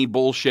MacGuffin-y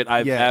bullshit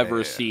I've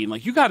ever seen.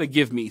 Like, you got to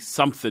give me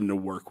something to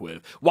work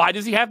with. Why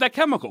does he have that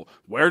chemical?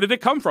 Where did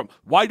it come from?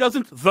 Why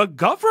doesn't the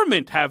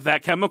government have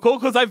that chemical?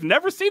 Because I've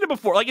never seen it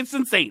before. Like, it's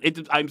insane.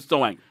 I'm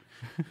so angry.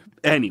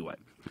 Anyway,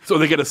 so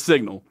they get a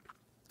signal.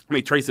 And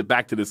they trace it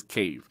back to this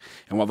cave.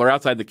 And while they're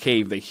outside the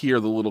cave, they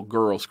hear the little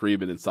girl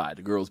screaming inside.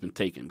 The girl's been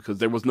taken because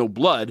there was no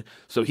blood.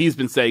 So he's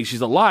been saying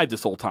she's alive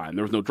this whole time.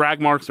 There was no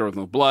drag marks. There was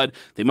no blood.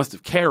 They must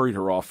have carried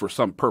her off for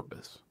some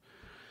purpose.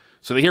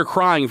 So they hear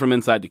crying from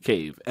inside the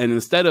cave. And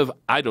instead of,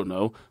 I don't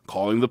know,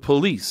 calling the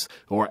police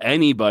or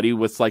anybody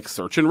with like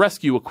search and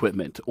rescue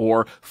equipment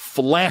or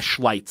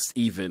flashlights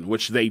even,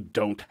 which they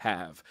don't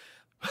have.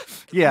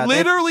 Yeah.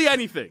 Literally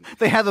anything.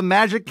 They have a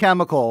magic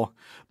chemical,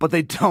 but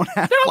they don't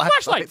have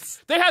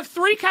flashlights. They have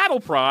 3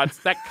 cattle prods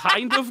that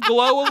kind of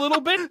glow a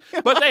little bit,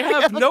 but they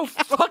have no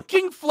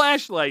fucking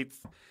flashlights.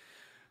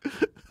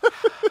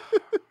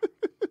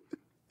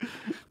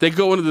 They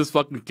go into this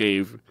fucking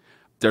cave.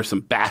 There's some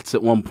bats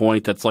at one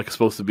point that's like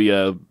supposed to be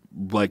a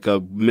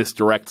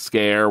misdirect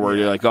scare where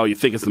you're like, oh, you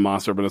think it's the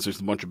monster, but it's just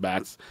a bunch of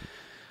bats.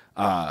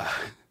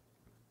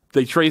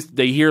 They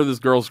hear this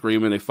girl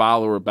screaming. They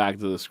follow her back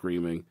to the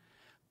screaming.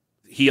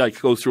 He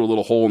like goes through a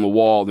little hole in the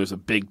wall and there's a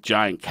big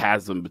giant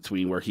chasm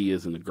between where he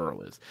is and the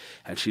girl is.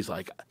 And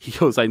he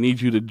goes, I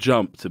need you to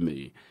jump to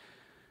me.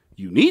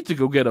 You need to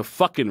go get a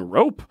fucking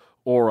rope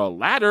or a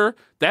ladder.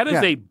 That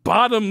is a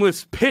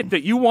bottomless pit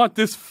that you want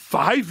this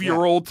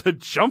 5-year-old to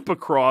jump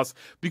across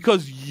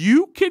because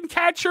you can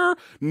catch her,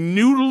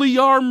 noodly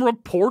arm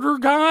reporter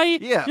guy.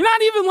 Yeah. You're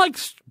not even like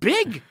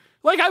big.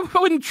 Like, I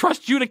wouldn't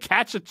trust you to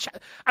catch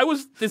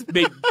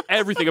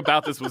everything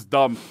about this was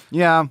dumb.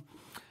 Yeah.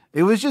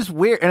 It was just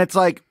weird. And it's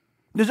like,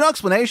 there's no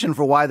explanation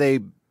for why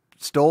they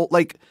stole.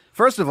 Like,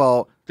 first of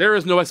all, there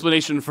is no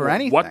explanation for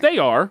anything. What they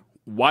are,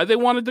 why they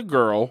wanted the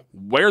girl,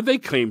 where they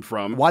came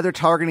from. Why they're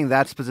targeting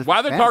that specific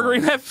Why they're family.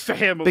 targeting that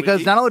family.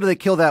 Because not only do they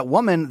kill that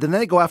woman, then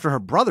they go after her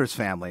brother's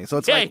family. So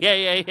it's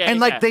And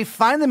like, they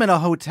find them in a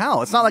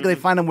hotel. It's not like they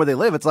find them where they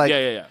live. It's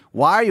like,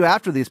 why are you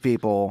after these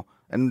people?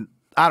 And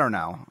I don't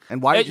know.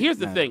 And why? Here's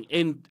the thing: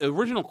 in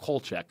original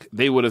Kolchak,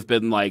 they would have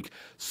been like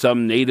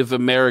some Native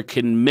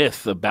American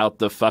myth about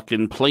the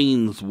fucking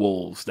plains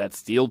wolves that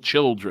steal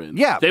children.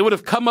 Yeah, they would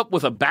have come up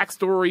with a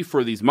backstory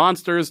for these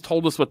monsters,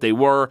 told us what they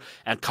were,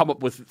 and come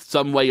up with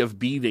some way of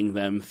beating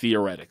them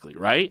theoretically,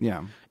 right?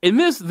 Yeah. In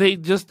this, they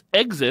just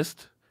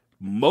exist,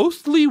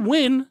 mostly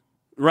win,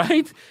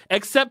 right?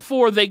 Except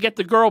for they get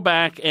the girl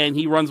back, and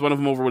he runs one of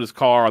them over with his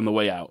car on the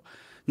way out.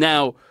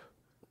 Now.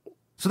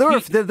 So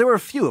there were a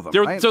few of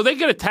them, right? So they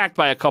get attacked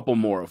by a couple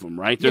more of them,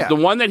 right? There's the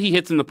one that he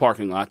hits in the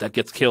parking lot that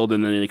gets killed,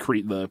 and then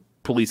the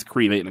police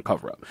cremate in a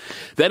cover-up.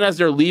 Then as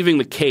they're leaving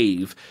the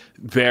cave,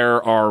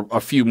 there are a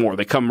few more.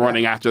 They come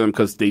running after them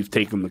because they've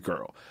taken the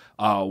girl.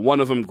 One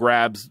of them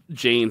grabs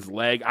Jane's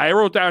leg. I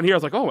wrote down here, I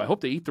was like, oh, I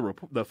hope they eat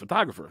the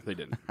photographer. They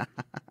didn't.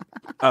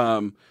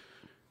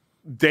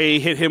 They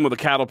hit him with a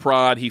cattle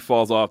prod. He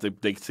falls off.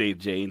 They save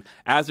Jane.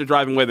 As they're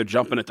driving away, they're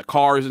jumping at the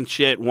cars and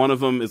shit. One of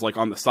them is like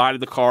on the side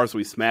of the car, so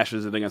he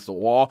smashes it against the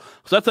wall.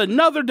 So that's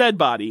another dead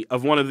body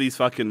of one of these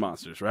fucking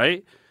monsters,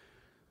 right?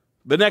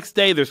 The next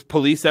day, there's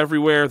police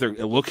everywhere. They're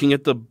looking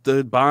at the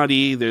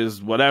body.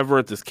 There's whatever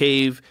at this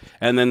cave.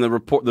 And then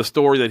the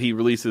story that he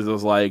releases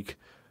is like,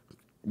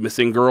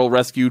 missing girl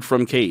rescued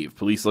from cave.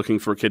 Police looking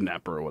for a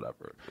kidnapper or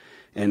whatever.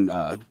 And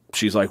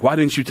she's like, why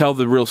didn't you tell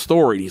the real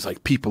story? And he's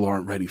like, people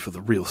aren't ready for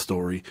the real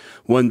story.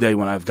 One day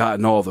when I've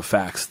gotten all the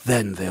facts,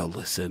 then they'll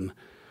listen.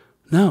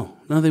 No,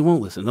 they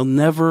won't listen. They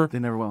never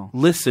will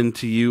listen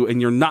to you.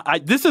 And you're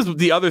not. This is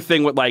the other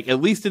thing with like,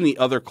 at least in the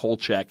other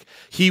Kolchak,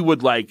 he's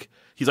like,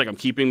 I'm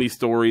keeping these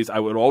stories. I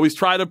would always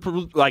try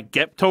to like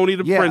get Tony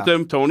to print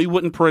them. Tony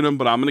wouldn't print them,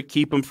 but I'm going to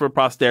keep them for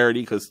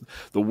posterity because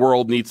the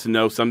world needs to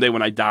know. Someday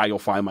when I die, you'll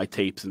find my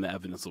tapes and the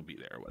evidence will be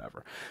there or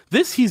whatever.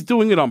 This, he's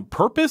doing it on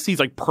purpose. He's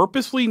like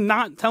purposely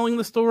not telling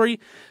the story.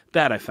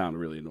 That I found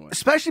really annoying.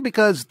 Especially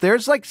because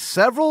there's like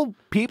several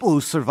people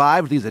who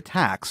survived these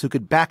attacks who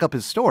could back up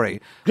his story.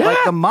 Yeah, like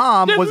the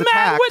mom was mad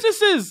attacked.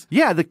 Witnesses.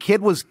 Yeah, the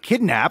kid was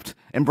kidnapped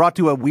and brought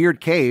to a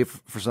weird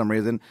cave for some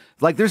reason.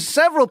 Like there's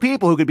several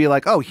people who could be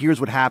like, oh, here's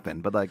what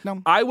happened. But like,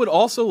 no. I would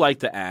also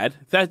like to add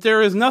that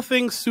there is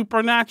nothing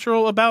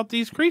supernatural about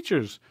these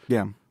creatures.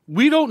 Yeah.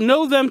 We don't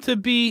know them to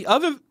be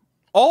other.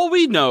 All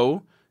we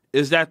know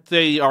is that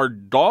they are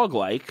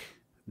dog-like.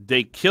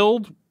 They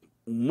killed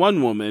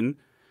one woman.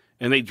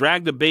 And they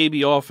dragged the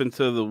baby off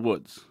into the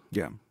woods.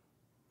 Yeah.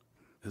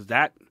 Is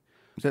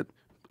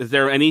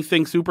there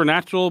anything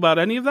supernatural about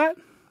any of that?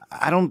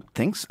 I don't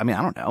think so. I mean,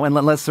 I don't know.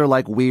 Unless they're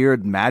like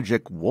weird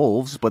magic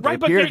wolves, but they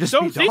appear to just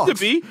don't be dogs.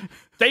 seem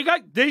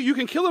to be. You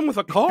can kill them with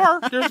a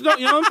car. There's no,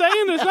 you know what I'm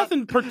saying? There's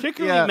nothing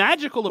particularly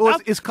magical about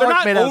them. His They're car's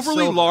not made out of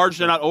overly silver. large.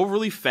 They're not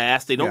overly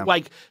fast. They don't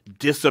like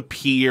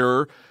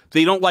disappear.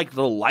 They don't like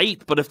the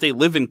light. But if they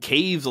live in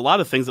caves, a lot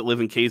of things that live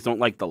in caves don't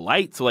like the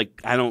light. So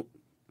like,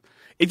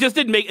 it just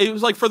didn't make. It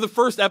was like for the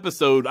first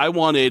episode, I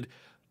wanted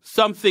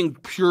something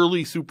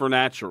purely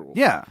supernatural.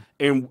 Yeah,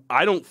 and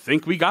I don't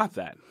think we got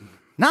that.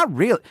 Not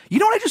really. You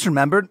know what I just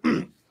remembered?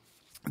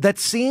 That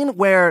scene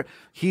where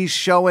he's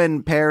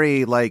showing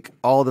Perry like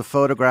all the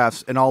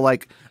photographs and all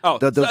like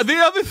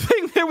the other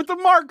thing there with the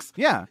marks.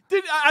 Yeah,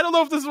 I don't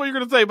know if this is what you're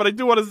going to say, but I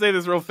do want to say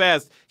this real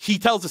fast. He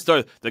tells the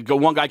story that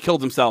one guy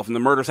killed himself and the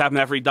murders happened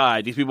after he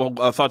died. These people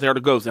thought they were the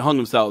ghosts. They hung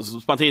themselves.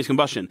 Spontaneous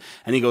combustion.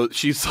 And he goes,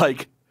 she's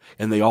like,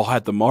 and they all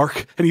had the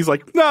mark. And he's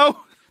like, no.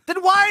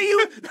 Then why are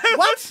you?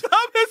 What?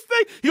 Dumbest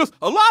thing. He goes,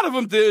 a lot of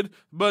them did,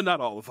 but not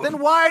all of them. Then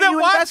why are you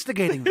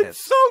investigating this?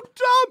 It's so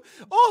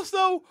dumb.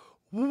 Also,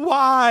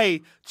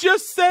 why?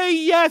 Just say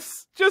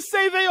yes. Just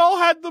say they all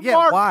had the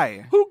mark.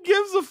 Why? Who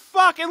gives a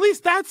fuck? At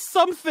least that's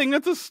something.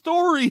 That's a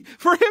story.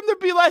 For him to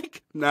be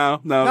like,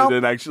 no, they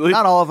didn't actually.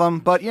 Not all of them,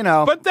 but you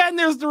know. But then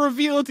there's the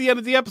reveal at the end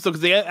of the episode,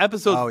 because the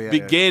episodes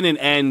begin and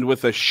end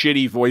with a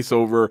shitty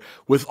voiceover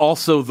with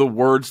also the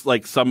words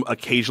like some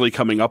occasionally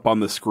coming up on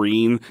the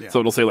screen. Yeah. So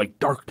it'll say like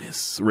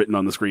darkness written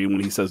on the screen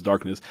when he says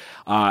darkness.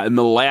 And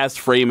the last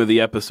frame of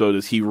the episode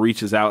is he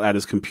reaches out at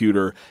his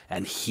computer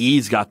and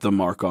he's got the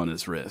mark on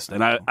his wrist.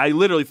 And I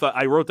literally thought,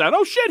 I wrote down,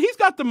 oh shit, he's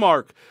got the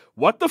mark.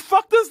 What the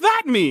fuck does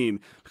that mean?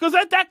 Because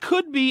that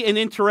could be an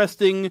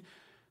interesting,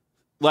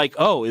 like,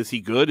 oh, is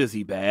he good? Is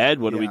he bad?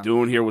 What are we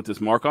doing here with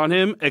this mark on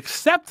him?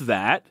 Except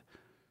that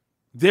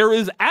there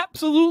is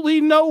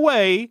absolutely no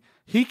way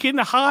he can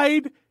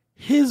hide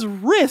his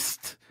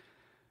wrist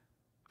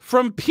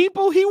from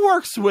people he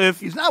works with.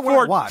 He's not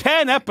for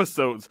 10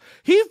 episodes.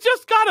 He's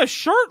just got a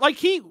shirt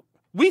like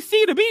we see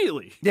it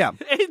immediately. Yeah.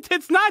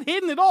 It's not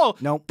hidden at all.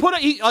 Nope.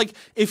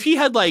 If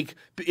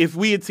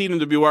we had seen him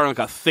to be wearing like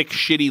a thick,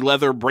 shitty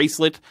leather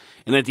bracelet,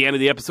 and at the end of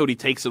the episode he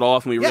takes it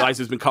off and we realize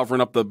he's been covering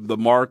up the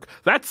mark,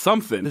 that's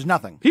something. There's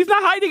nothing. He's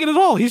not hiding it at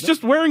all. He's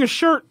just wearing a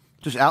shirt.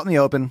 Just out in the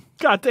open.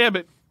 God damn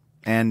it.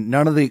 And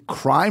none of the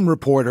crime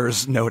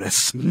reporters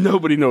notice.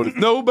 Nobody noticed.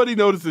 Nobody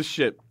notices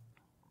shit.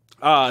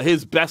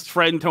 His best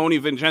friend, Tony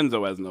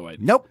Vincenzo, has no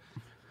idea. Nope.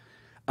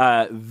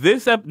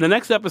 The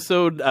next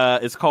episode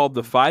is called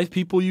The 5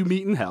 People You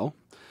Meet in Hell.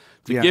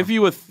 To give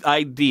you an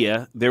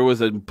idea, there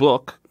was a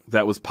book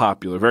that was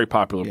popular, very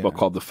popular book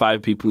called The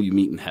 5 People You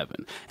Meet in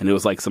Heaven. And it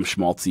was like some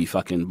schmaltzy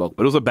fucking book,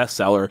 but it was a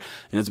bestseller.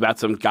 And it's about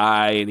some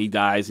guy and he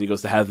dies and he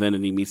goes to heaven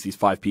and he meets these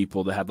 5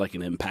 people that had like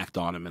an impact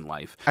on him in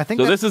life. I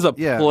think so. This is a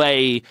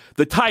play.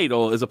 The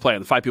title is a play on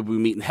The 5 People You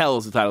Meet in Hell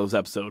is the title of this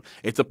episode.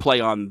 It's a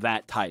play on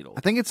that title.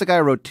 I think it's the guy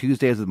who wrote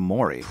Tuesdays with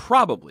Maury.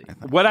 Probably.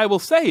 What I will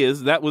say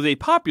is that was a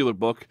popular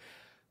book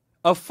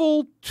a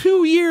full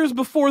 2 years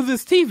before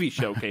this TV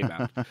show came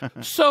out.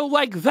 So,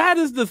 like, that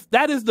is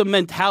the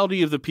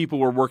mentality of the people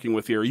we're working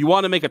with here. You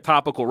want to make a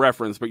topical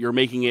reference, but you're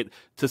making it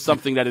to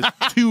something that is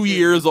 2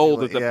 years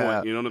old at the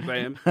point. You know what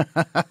I'm saying?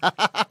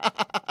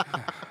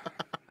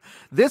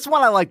 This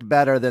one I liked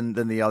better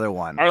than the other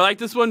one. I like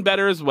this one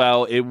better as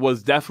well. It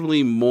was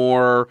definitely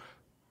more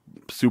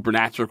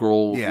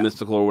supernatural,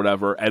 mystical, or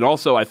whatever. And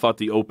also, I thought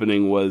the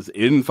opening was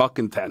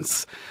fucking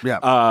tense.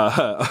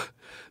 Yeah.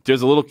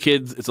 There's a little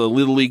kid. It's a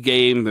Little League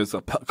game. There's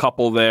a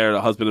couple there,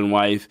 a husband and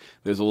wife.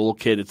 There's a little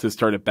kid. It's his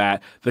turn at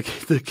bat. The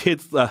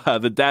kid's,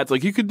 the dad's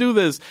like, you could do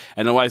this.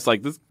 And the wife's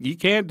like, you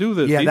can't do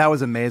this. Yeah, that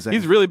was amazing.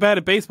 He's really bad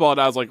at baseball. And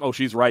I was like, oh,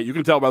 she's right. You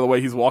can tell by the way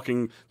he's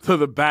walking to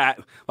the bat,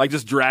 like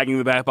just dragging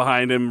the bat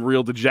behind him,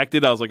 real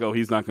dejected. I was like, oh,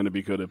 he's not going to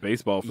be good at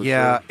baseball for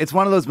sure. It's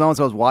one of those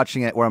moments I was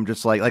watching it where I'm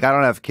just like I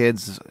don't have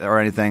kids or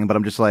anything, but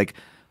I'm just like,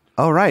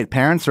 oh, right.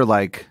 Parents are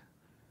like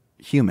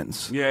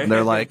humans. Yeah, and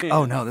they're like,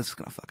 oh no, this is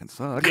gonna fucking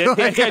suck. She even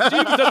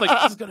said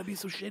like, this is gonna be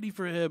so shitty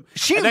for him.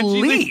 She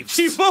leaves.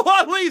 She full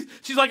on leaves.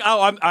 She's like,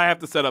 oh, I have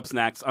to set up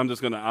snacks. I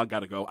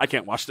gotta go. I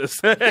can't watch this.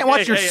 Can't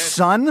watch your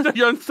son.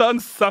 Your son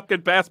suck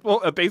at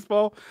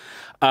baseball.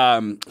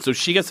 So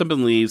she gets up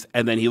and leaves,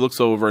 and then he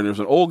looks over, and there's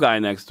an old guy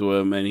next to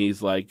him, and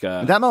he's like,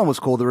 that moment was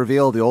cool. The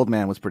reveal of the old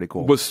man was pretty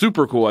cool. Was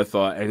super cool, I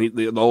thought. And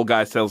the old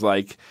guy says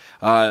like,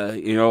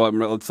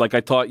 it's like I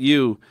taught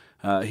you.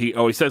 he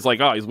always says like,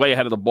 oh, he's way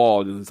ahead of the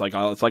ball. And it's like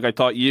I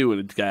taught you.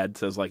 And dad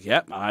says like,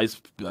 yep,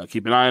 eyes,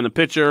 keep an eye on the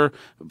pitcher,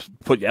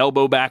 put your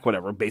elbow back,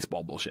 whatever,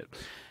 baseball bullshit.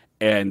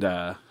 And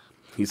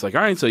he's like,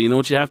 all right, so you know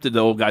what you have to do. The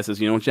old guy says,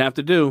 you know what you have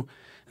to do.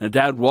 And the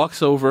dad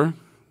walks over,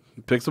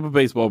 picks up a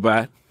baseball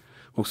bat,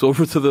 walks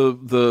over to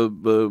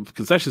the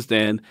concession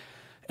stand,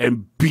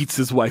 and beats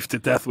his wife to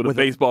death with a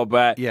baseball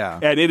bat. Yeah.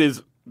 And it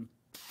is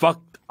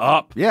fucked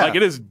up. Yeah. Like,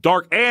 it is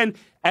dark. And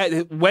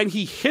when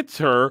he hits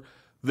her,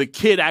 the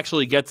kid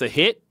actually gets a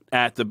hit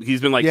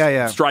he's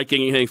been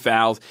striking and hitting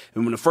fouls.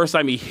 And when the first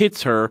time he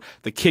hits her,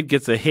 the kid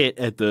gets a hit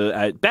at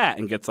bat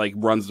and gets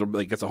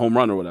gets a home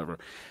run or whatever.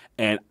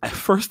 And at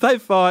first I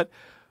thought,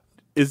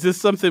 is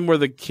this something where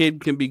the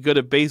kid can be good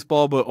at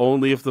baseball, but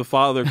only if the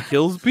father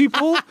kills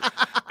people?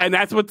 And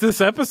that's what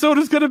this episode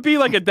is going to be,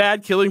 like a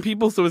dad killing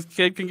people so his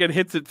kid can get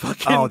hits at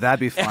fucking... Oh,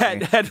 that'd be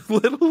funny. At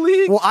Little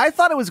League? Well, I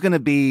thought it was going to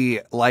be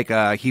like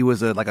he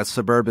was a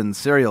suburban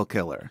serial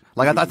killer.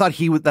 Like I thought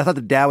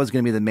the dad was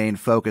going to be the main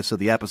focus of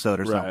the episode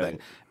or something.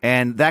 Right.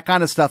 And that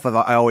kind of stuff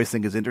I always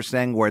think is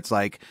interesting, where it's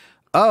like,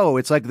 oh,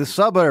 it's like the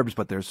suburbs,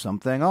 but there's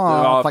something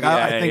off. Like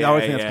I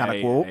always think that's kind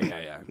of cool.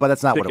 Yeah. But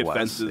that's not what it was.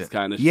 Fences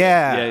kind of shit.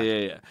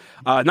 Yeah.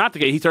 Not the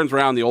case. He turns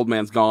around, the old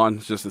man's gone.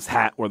 It's just his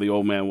hat where the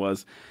old man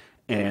was.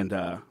 And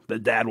the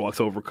dad walks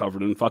over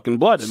covered in fucking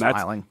blood. And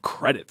Smiling. That's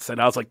credits.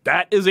 And I was like,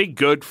 that is a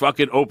good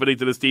fucking opening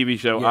to this TV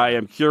show. Yeah. I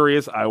am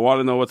curious. I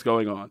want to know what's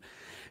going on.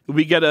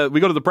 We go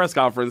to the press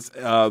conference,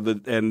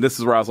 and this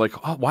is where I was like,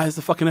 oh, why is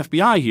the fucking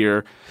FBI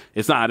here?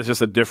 It's not. It's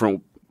just a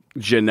different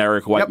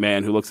generic white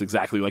man who looks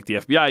exactly like the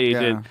FBI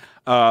agent.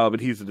 But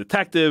he's a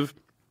detective.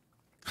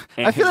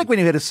 I feel like when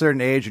you hit a certain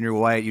age and you're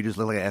white, you just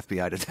look like an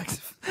FBI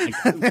detective.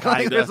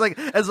 It's like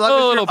as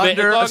long as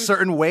you're under a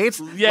certain weight,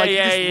 you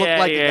just look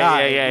like a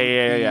guy.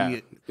 Yeah.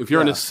 If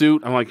you're in a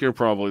suit, I'm like, you're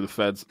probably the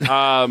feds.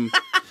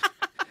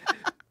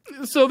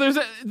 So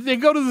they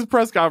go to this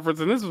press conference,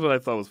 and this is what I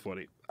thought was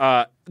funny.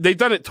 They've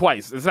done it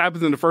twice. This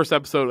happens in the first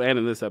episode and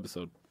in this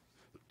episode.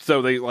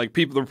 So the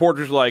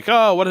reporters are like,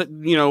 oh,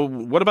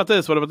 what about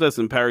this? What about this?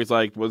 And Perry's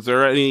like, was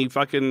there any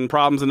fucking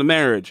problems in the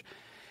marriage?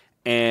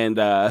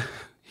 And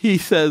he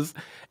says,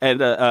 and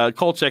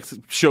Kolchak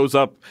shows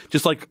up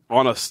just like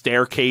on a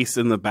staircase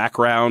in the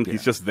background. Yeah.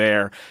 He's just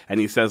there,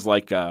 and he says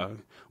like,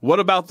 what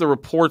about the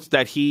reports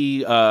that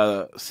he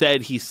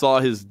said he saw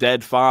his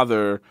dead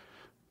father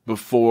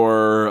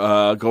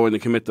before going to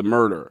commit the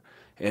murder?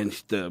 And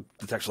the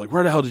detective's like,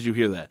 where the hell did you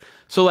hear that?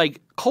 So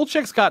like,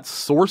 Kolchak's got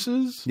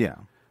sources. Yeah.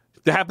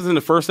 That happens in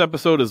the first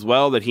episode as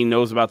well, that he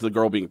knows about the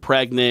girl being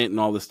pregnant and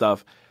all this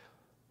stuff.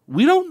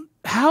 We don't...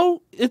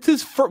 How... It's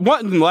his...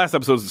 One, in the last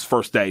episode is his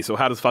first day, so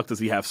how the fuck does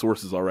he have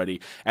sources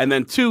already? And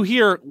then two,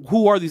 here,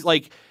 who are these...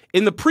 Like,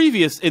 in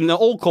the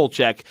old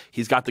Kolchak,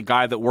 he's got the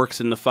guy that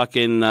works in the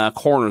fucking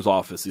coroner's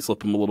office. You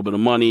slip him a little bit of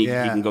money, he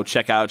can go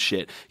check out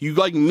shit. You,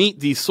 like, meet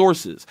these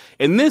sources.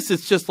 In this,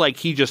 it's just like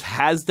he just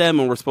has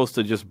them and we're supposed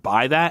to just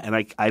buy that, and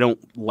I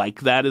don't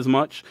like that as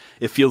much.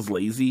 It feels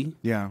lazy.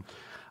 Yeah.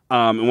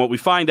 And what we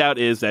find out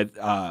is that,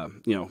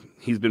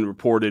 he's been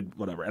reported,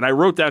 whatever. And I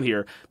wrote down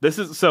here, this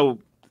is, so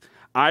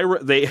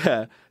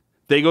they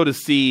go to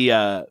see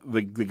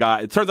the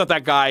guy. It turns out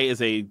that guy is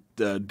a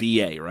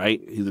DA,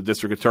 right? He's a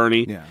district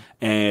attorney. Yeah.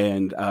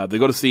 And they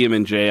go to see him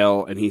in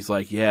jail, and he's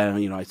like, yeah,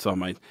 I saw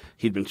my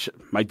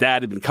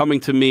dad had been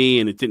coming to me,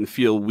 and it didn't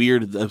feel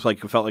weird. It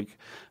felt like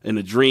in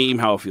a dream,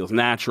 how it feels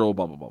natural,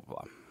 blah, blah, blah,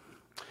 blah.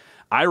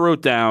 I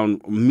wrote down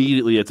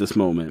immediately at this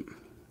moment,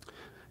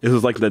 it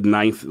was like the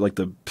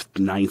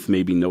ninth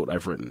maybe note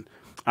I've written.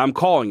 I'm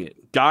calling it.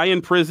 Guy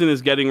in prison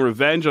is getting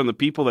revenge on the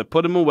people that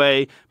put him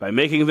away by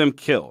making them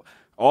kill.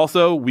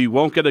 Also, we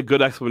won't get a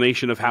good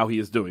explanation of how he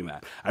is doing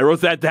that. I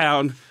wrote that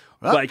down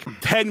like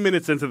 10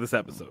 minutes into this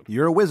episode.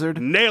 You're a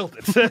wizard. Nailed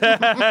it.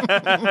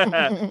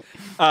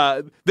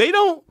 They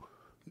don't...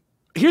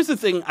 Here's the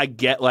thing I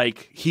get,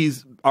 like,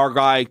 he's our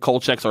guy,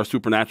 Kolchak's our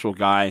supernatural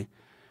guy.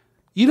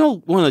 You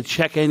don't want to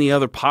check any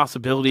other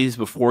possibilities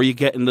before you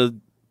get into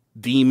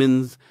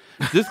demons.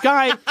 This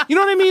guy, you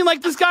know what I mean?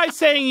 Like, this guy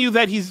saying you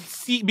that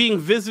he's being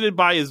visited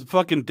by his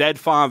fucking dead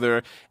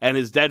father, and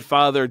his dead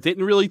father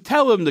didn't really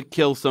tell him to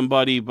kill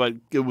somebody, but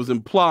it was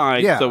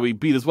implied, so he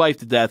beat his wife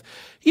to death.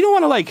 You don't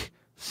want to, like,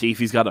 see if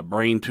he's got a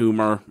brain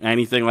tumor,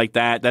 anything like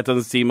that. That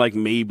doesn't seem like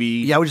maybe...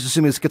 Yeah, I would just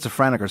assume he's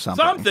schizophrenic or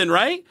something. Something,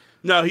 right?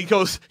 No, he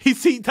tells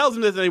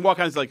him this, and he walks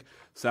out, and he's like,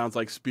 sounds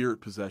like spirit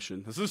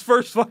possession. That's his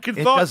first fucking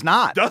thought. It does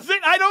not. Does it?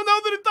 I don't know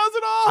that it does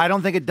at all. I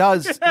don't think it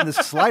does in the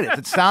slightest.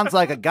 It sounds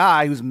like a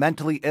guy who's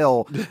mentally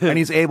ill and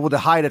he's able to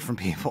hide it from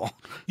people.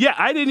 Yeah,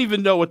 I didn't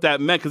even know what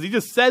that meant because he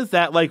just says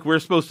that like we're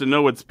supposed to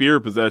know what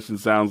spirit possession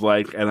sounds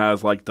like. And I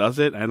was like, does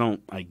it?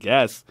 I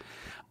guess.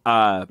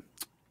 Turns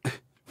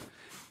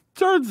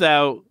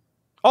out,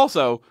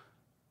 also,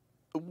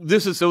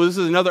 this is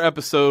another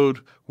episode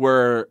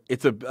where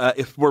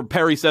where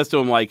Perry says to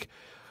him like,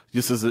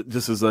 This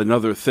is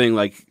another thing.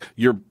 Like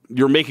you're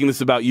making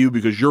this about you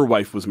because your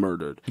wife was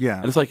murdered. Yeah,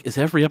 and it's like, is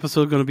every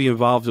episode going to be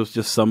involved with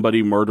just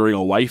somebody murdering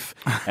a wife?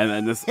 And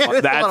then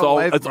that's all.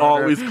 It's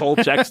always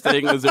Kolchak's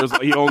thing. Is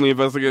he only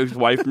investigates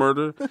wife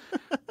murder?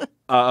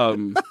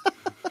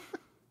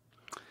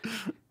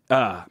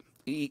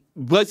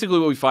 Basically,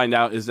 what we find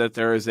out is that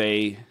there is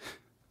a.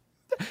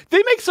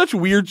 They make such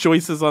weird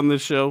choices on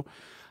this show.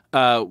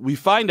 We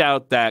find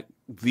out that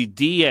the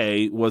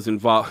DA was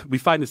involved. We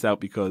find this out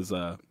because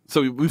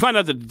we find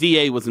out that the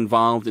DA was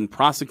involved in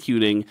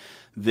prosecuting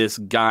this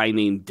guy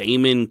named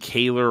Damon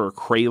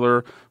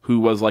Kraler, who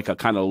was like a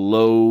kind of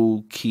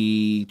low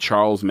key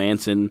Charles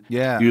Manson.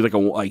 Yeah, he was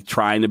like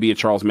trying to be a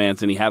Charles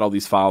Manson. He had all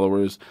these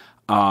followers.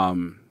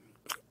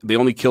 They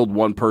only killed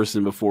one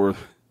person before.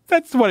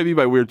 That's what I mean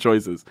by weird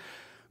choices.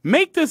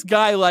 Make this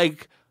guy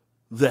like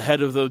the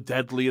head of the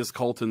deadliest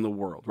cult in the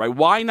world, right?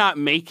 Why not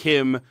make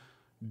him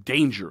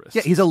dangerous?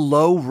 Yeah, he's a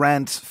low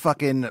rent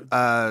fucking.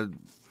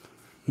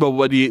 But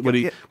what he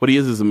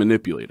is a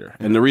manipulator,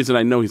 and the reason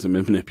I know he's a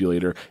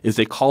manipulator is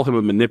they call him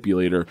a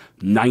manipulator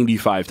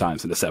 95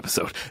 times in this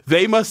episode.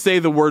 They must say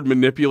the word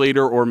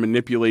manipulator or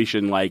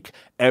manipulation like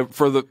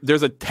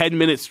there's a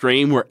 10-minute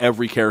stream where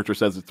every character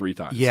says it 3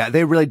 times. Yeah,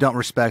 they really don't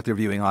respect their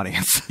viewing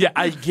audience. Yeah,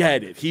 I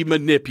get it. He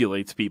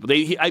manipulates people.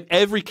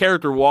 Every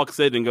character walks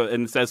in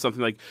and says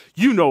something like,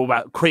 "You know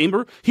about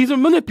Kramer? He's a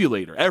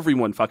manipulator."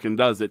 Everyone fucking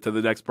does it to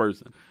the next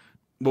person.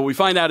 What we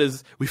find out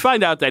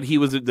that he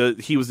was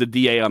the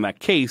DA on that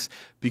case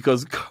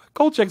because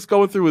Kolchak's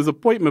going through his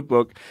appointment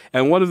book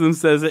and one of them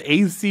says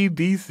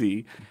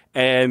AC/DC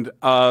and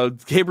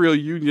Gabriel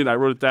Union, I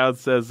wrote it down,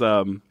 says,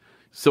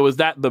 so is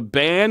that the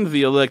band,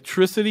 the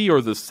electricity, or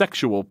the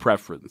sexual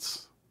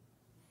preference?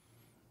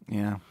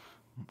 Yeah,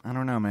 I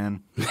don't know,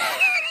 man.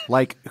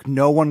 Like,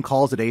 no one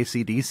calls it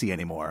AC/DC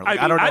anymore. Like,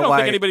 I don't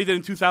think anybody did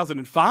in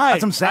 2005.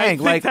 That's what I'm saying.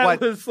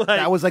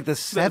 That was like the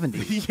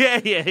 70s.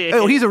 Yeah.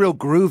 Oh, he's a real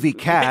groovy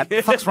cat. What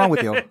the fuck's wrong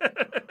with you?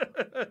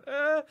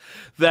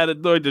 That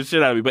annoyed the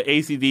shit out of me. But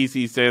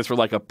AC/DC stands for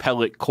like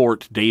Appellate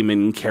Court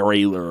Damon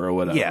Kraler or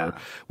whatever. Yeah.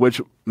 Which,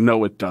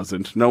 no, it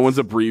doesn't. No one's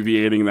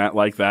abbreviating that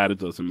like that. It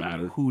doesn't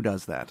matter. Who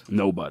does that?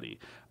 Nobody.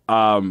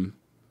 Damon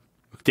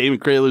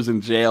Kraler's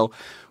in jail.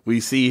 We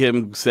see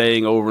him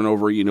saying over and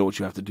over, "You know what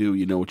you have to do.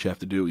 You know what you have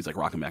to do." He's like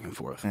rocking back and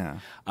forth. Yeah.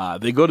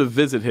 They go to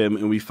visit him,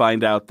 and we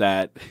find out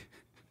that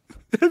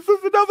this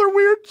is another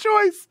weird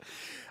choice.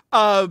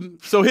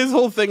 So his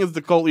whole thing as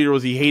the cult leader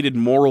was he hated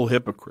moral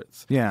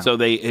hypocrites. Yeah. So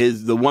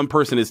the one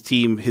person his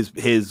team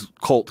his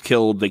cult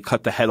killed. They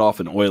cut the head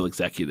off an oil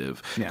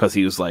executive because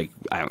he was like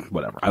I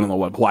don't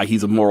know why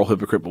he's a moral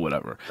hypocrite, but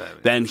whatever.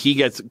 Then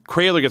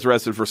Kraler gets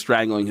arrested for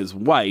strangling his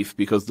wife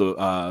because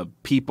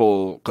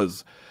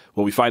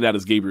what we find out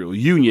is Gabriel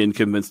Union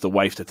convinced the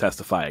wife to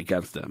testify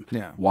against him.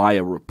 Yeah. Why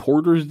a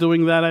reporter's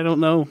doing that, I don't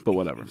know, but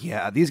whatever.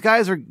 Yeah, these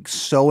guys are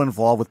so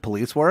involved with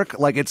police work.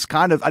 Like, it's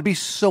kind of, I'd be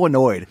so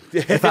annoyed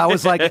if I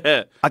was like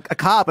a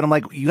cop and I'm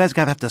like, you guys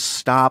gotta have to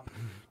stop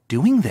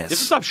doing this. You have to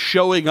stop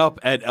showing up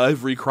at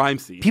every crime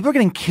scene. People are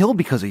getting killed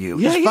because of you.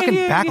 Just fucking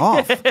back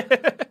off.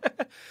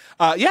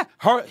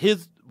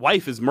 His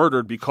wife is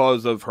murdered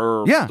because of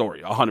her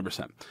story,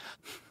 100%.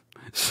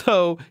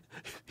 So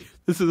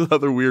this is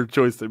another weird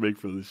choice they make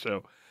for this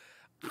show.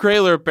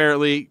 Kraler,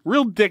 apparently,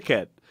 real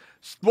dickhead.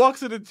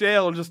 Walks into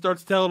jail and just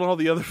starts telling all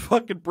the other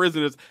fucking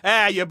prisoners,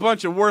 you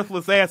bunch of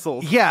worthless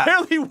assholes. Yeah.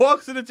 Apparently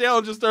walks into jail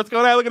and just starts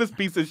going, look at this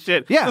piece of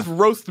shit. Yeah. Just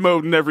roast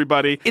moding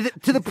everybody.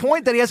 To the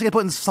point that he has to get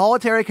put in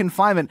solitary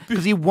confinement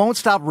because he won't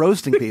stop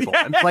roasting people.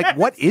 Yeah. It's like,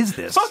 what is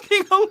this?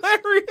 Fucking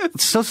hilarious.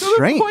 It's so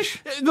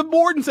strange. The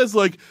warden says,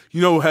 like,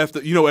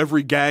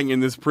 every gang in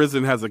this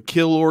prison has a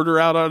kill order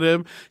out on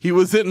him. He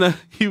was in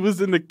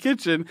the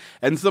kitchen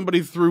and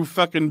somebody threw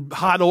fucking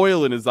hot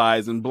oil in his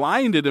eyes and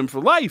blinded him for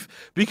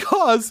life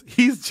because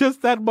he's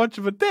just that much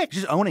of a dick.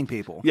 He's just owning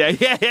people. Yeah.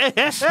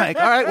 It's like,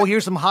 all right, well,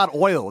 here's some hot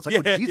oil. It's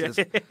like, Jesus.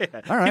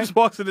 All right. He just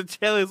walks into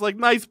jail. He's like,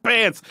 nice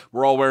pants.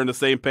 We're all wearing the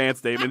same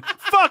pants, Damon.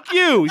 Fuck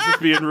you. He's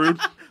just being rude.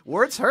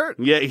 Words hurt.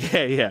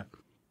 Yeah.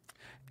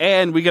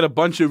 And we get a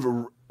bunch of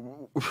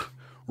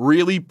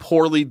really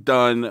poorly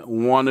done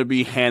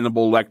wannabe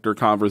Hannibal Lecter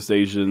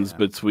conversations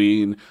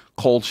between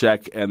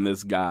Kolchak and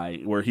this guy,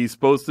 where he's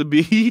supposed to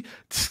be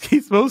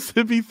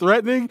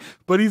threatening,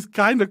 but he's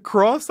kind of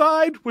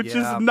cross-eyed, which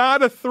is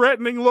not a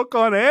threatening look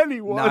on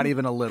anyone. Not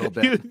even a little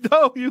bit.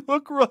 You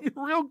look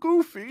real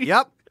goofy.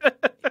 Yep.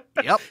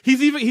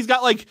 He's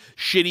got like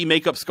shitty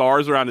makeup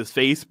scars around his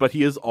face, but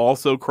he is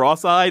also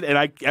cross-eyed.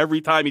 And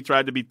every time he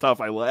tried to be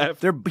tough, I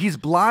laughed. He's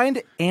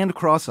blind and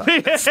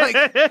cross-eyed. It's like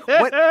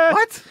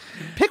what?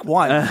 Pick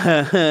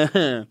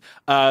one.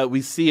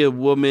 We see a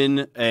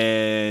woman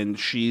and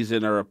she's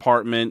in her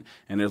apartment,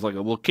 and there's like a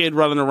little kid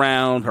running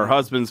around. Her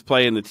husband's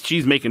playing.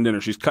 She's making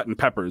dinner. She's cutting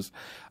peppers,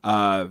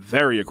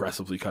 very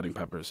aggressively cutting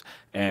peppers.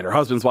 And her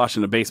husband's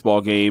watching a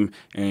baseball game,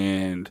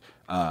 and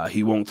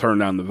he won't turn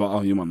down the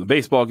volume on the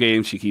baseball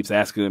game. She keeps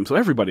asking him. So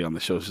everybody on the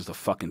show is just a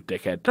fucking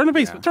dickhead. Turn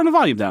the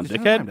volume down,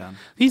 dickhead.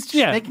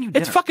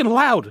 It's fucking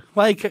loud.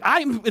 Like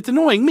it's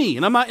annoying me,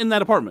 and I'm not in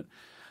that apartment.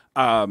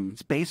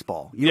 It's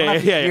baseball. Yeah.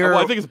 Well,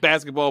 I think it's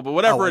basketball, but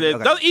whatever it is,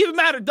 okay. doesn't even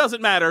matter.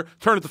 Doesn't matter.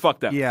 Turn it the fuck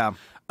down. Yeah.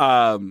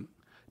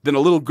 Then a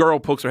little girl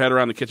pokes her head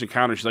around the kitchen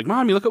counter. She's like,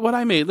 Mommy, look at what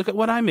I made. Look at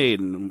what I made.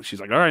 And she's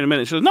like, all right, in a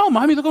minute. She goes, no,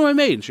 Mommy, look at what I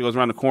made. And she goes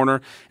around the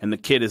corner, and the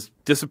kid has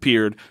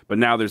disappeared. But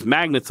now there's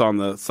magnets on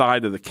the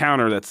side of the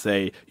counter that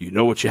say, you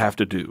know what you have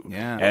to do.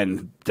 Yeah.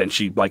 And then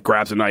she like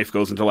grabs a knife,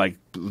 goes into like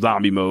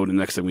zombie mode, and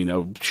next thing we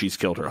know, she's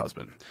killed her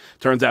husband.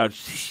 Turns out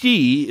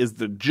she is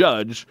the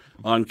judge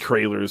on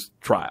Kraler's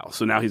trial.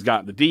 So now he's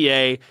got the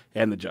DA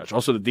and the judge.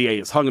 Also, the DA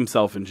has hung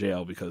himself in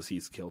jail because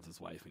he's killed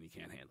his wife and he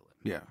can't handle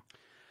it. Yeah.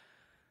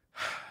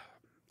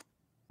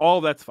 All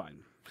that's fine.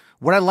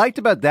 What I liked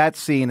about that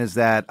scene is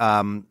that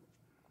I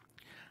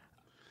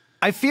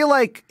feel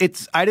like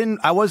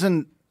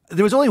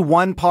there was only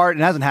one part,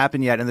 and it hasn't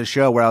happened yet in the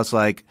show, where I was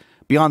like,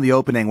 beyond the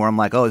opening, where I'm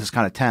like, oh, this is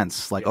kind of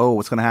tense. Like, oh,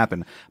 what's going to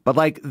happen? But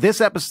like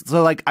this episode,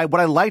 so like what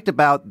I liked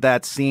about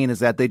that scene is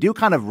that they do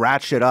kind of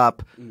ratchet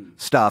up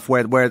stuff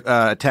where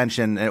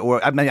tension,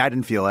 or I mean, I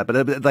didn't feel it,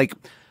 but like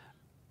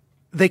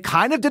they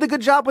kind of did a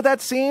good job with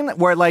that scene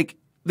where like,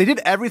 they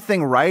did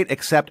everything right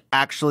except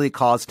actually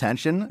cause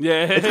tension.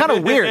 Yeah. It's kind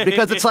of weird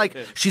because it's like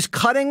she's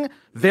cutting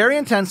very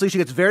intensely. She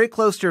gets very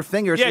close to her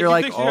fingers. Yeah, so you're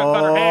like,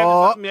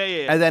 oh.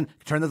 Yeah. And then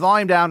turn the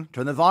volume down.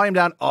 Turn the volume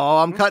down. Oh,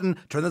 I'm cutting.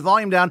 Turn the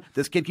volume down.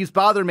 This kid keeps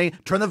bothering me.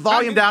 Turn the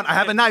volume down. I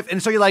have a knife.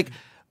 And so you're like,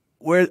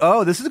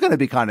 this is going to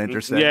be kind of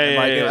interesting.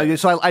 Yeah.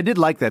 So I did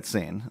like that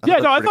scene. I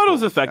thought it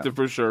was effective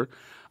for sure.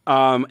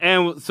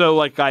 And so,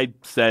 like I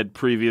said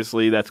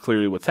previously, that's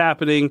clearly what's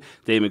happening.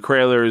 Damon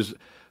Kraler's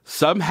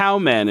somehow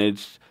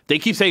managed. They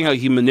keep saying how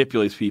he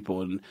manipulates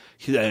people, and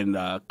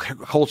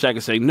Kolchak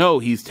is saying no,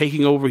 he's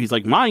taking over. He's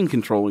like mind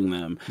controlling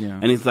them,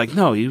 and he's like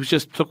no, he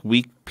just took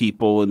weak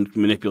people and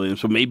manipulated them.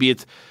 So maybe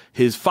it's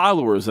his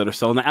followers that are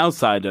still on the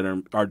outside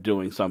that are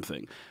doing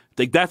something.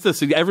 Like that's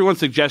everyone's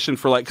suggestion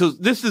for like, because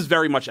this is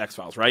very much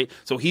X-Files, right?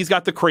 So he's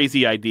got the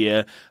crazy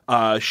idea.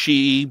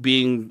 She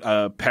being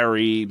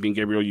Perry, being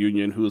Gabriel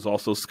Union, who is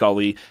also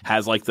Scully,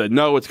 has like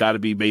it's got to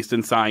be based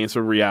in science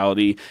or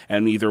reality,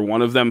 and either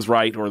one of them's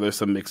right or there's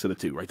some mix of the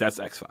two, right? That's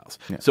X-Files.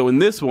 Yeah. So in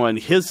this one,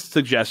 his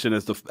suggestion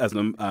as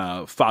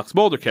the Fox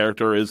Mulder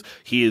character is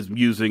he is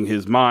using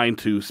his mind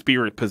to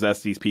spirit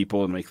possess these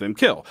people and make them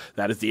kill.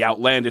 That is the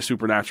outlandish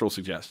supernatural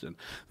suggestion.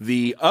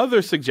 The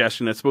other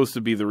suggestion that's supposed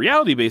to be the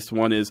reality-based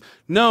one is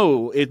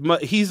no,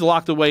 he's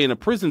locked away in a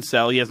prison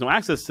cell. He has no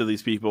access to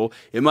these people.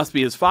 It must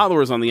be his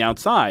followers on the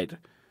outside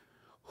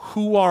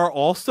who are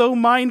also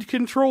mind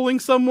controlling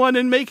someone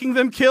and making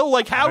them kill.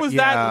 Like, how is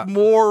that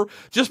more?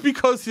 Just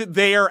because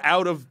they are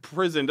out of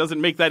prison doesn't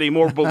make that a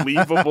more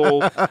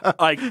believable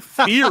like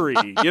theory.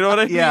 You know what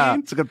I mean? Yeah,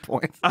 it's a good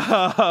point.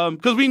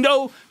 Because we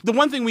know the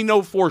one thing we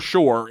know for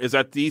sure is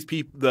that these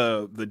people,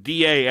 the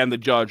DA and the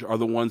judge, are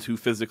the ones who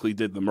physically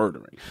did the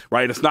murdering.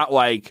 Right? It's not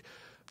like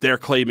they're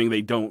claiming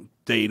they don't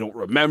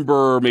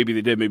remember. Maybe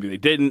they did, maybe they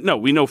didn't. No,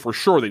 we know for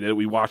sure they did.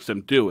 We watched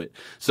them do it.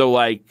 So,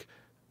 like,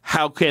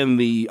 how can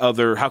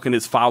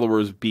his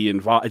followers be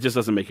involved? It just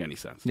doesn't make any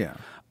sense. Yeah.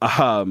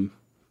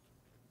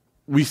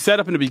 We set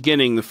up in the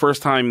beginning, the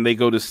first time they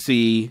go to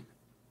see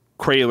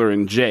Kraler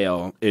in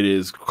jail, it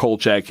is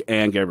Kolchak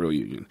and Gabriel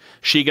Union.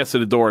 She gets to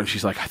the door and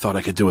she's like, I thought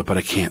I could do it, but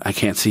I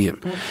can't see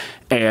him.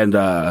 And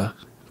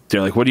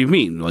they're like, what do you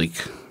mean? Like,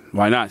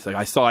 why not? She's like,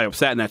 I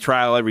sat in that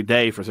trial every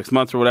day for 6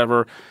 months or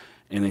whatever.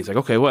 And he's like,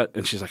 okay, what?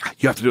 And she's like,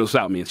 you have to do this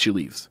without me. And she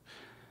leaves.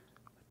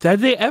 Did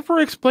they ever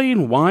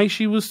explain why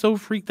she was so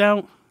freaked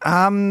out?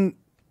 I mean,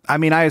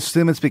 I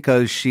assume it's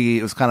because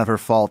it was kind of her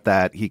fault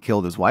that he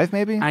killed his wife,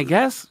 maybe? I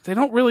guess. They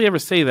don't really ever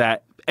say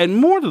that. And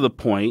more to the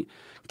point,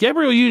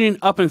 Gabriel Union,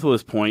 up until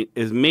this point,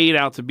 is made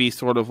out to be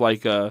sort of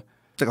like it's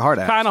like a hard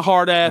ass. Kind of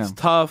hard ass,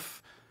 tough.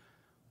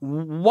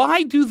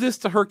 Why do this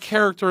to her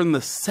character in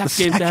the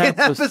second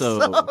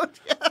episode?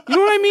 You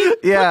know what I mean?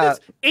 Yeah. Put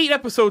this 8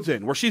 episodes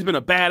in where she's been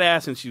a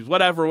badass and she's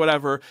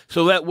whatever,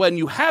 so that when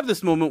you have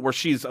this moment where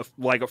she's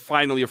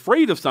finally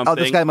afraid of something,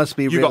 this guy must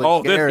be really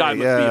scary. This guy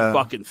must be a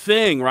fucking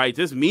thing, right?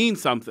 This means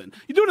something.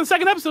 You do it in the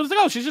second episode, it's like,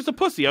 oh, she's just a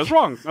pussy. I was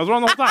wrong the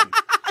whole time.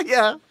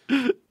 Yeah.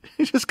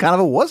 He's just kind of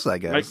a wuss, I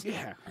guess. Like,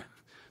 yeah.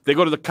 They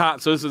go to the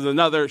cop. So this is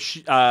another.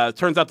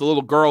 Turns out the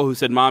little girl who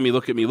said, "Mommy,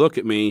 look at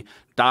me,"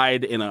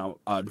 died in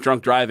a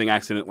drunk driving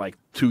accident like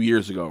 2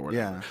 years ago or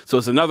whatever. Yeah. So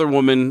it's another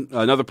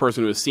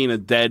person who has seen a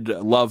dead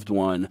loved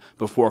one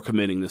before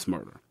committing this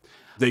murder.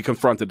 They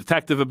confront the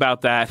detective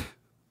about that.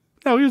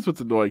 Now here's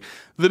what's annoying: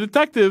 the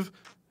detective.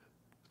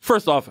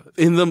 First off,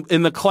 in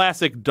the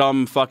classic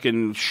dumb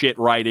fucking shit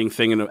writing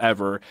thing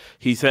ever,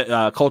 he said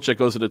Kolchak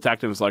goes to the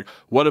detective and is like,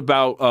 "What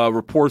about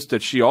reports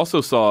that she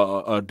also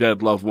saw a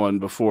dead loved one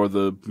before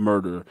the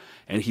murder?"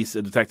 And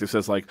the detective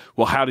says like,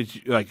 "Well, how did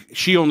you like?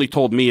 She only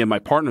told me and my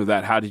partner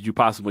that. How did you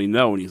possibly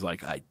know?" And he's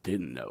like, "I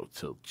didn't know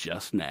till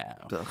just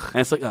now." Ugh. And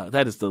it's like,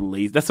 that is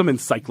that's some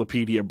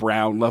Encyclopedia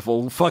Brown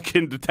level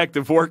fucking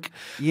detective work.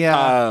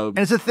 Yeah, and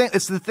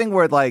it's the thing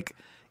where like,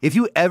 if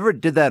you ever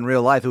did that in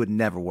real life, it would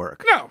never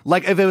work. No.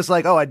 Like, if it was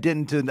like, oh, I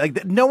didn't,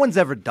 like, no one's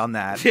ever done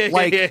that.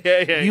 Like,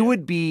 you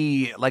would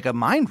be like a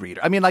mind reader.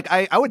 I mean, like,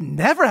 I would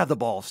never have the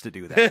balls to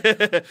do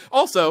that.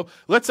 Also,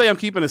 let's say I'm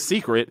keeping a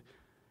secret,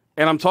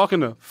 and I'm talking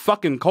to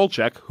fucking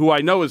Kolchak, who I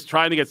know is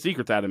trying to get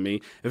secrets out of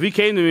me, if he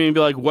came to me and be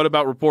like, what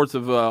about reports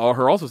of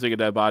her also seeing a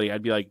dead body,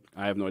 I'd be like,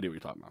 I have no idea what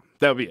you're talking about.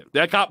 That would be it.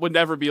 That cop would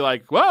never be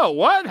like, whoa,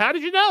 what? How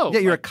did you know?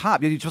 Yeah, you're a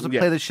cop. You're supposed to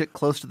play this shit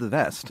close to the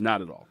vest.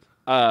 Not at all.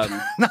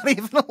 Not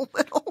even a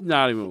little?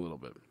 Not even a little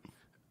bit.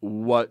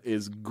 What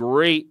is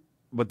great,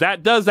 but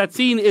that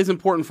scene is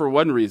important for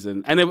one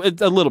reason, and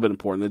it's a little bit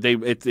important.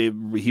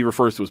 He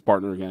refers to his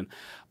partner again.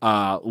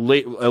 A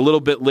little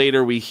bit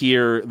later, we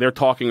hear they're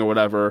talking or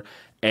whatever,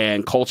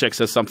 and Kolchak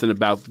says something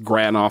about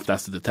Granoff,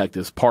 that's the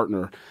detective's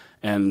partner.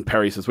 And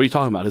Perry says, what are you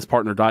talking about? His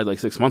partner died like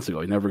 6 months ago.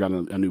 He never got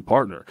a new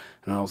partner.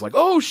 And I was like,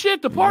 oh,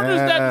 shit, the partner's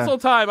dead this whole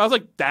time. I was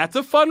like, that's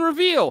a fun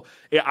reveal.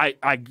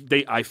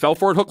 I fell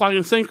for it hook, line,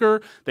 and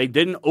sinker. They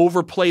didn't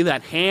overplay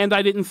that hand,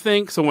 I didn't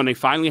think. So when they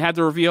finally had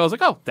the reveal, I was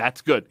like, oh,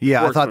 that's good.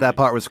 Yeah, I thought that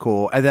part was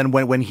cool. And then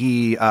when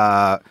he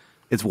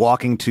is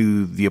walking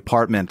to the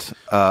apartment,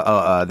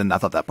 then I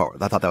thought that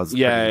was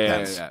pretty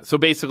intense. Yeah. So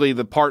basically,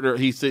 the partner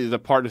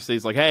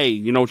says like, "Hey,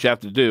 you know what you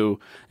have to do,"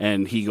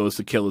 and he goes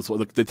to kill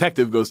the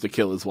detective goes to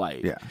kill his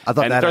wife. Yeah, I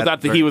thought and it turns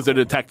out that he was a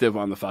detective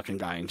on the fucking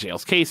guy in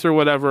jail's case or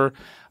whatever.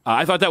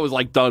 I thought that was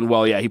like done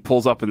well. Yeah, he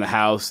pulls up in the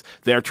house.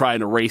 They're trying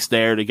to race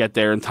there to get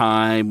there in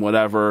time.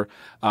 Whatever.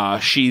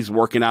 She's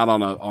working out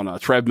on a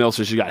treadmill,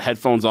 so she's got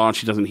headphones on.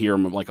 She doesn't hear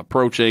him like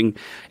approaching,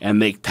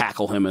 and they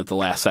tackle him at the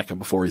last second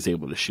before he's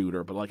able to shoot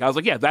her. But like I was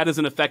like, yeah, that is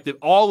an effective.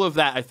 All of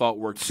that I thought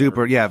worked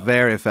super. Yeah,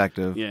 very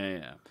effective.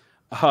 Yeah.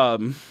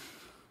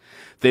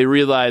 They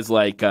realize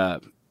like the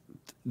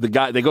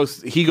guy he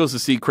goes to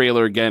see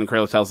Kraler again.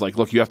 Kraler tells like,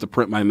 look, you have to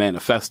print my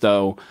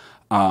manifesto.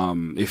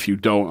 If you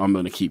don't, I'm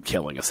going to keep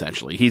killing,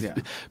 essentially. He's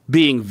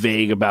being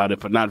vague about it,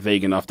 but not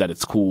vague enough that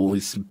it's cool.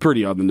 He's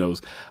pretty on the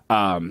nose.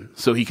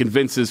 So he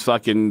convinces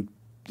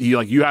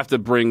you have to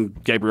bring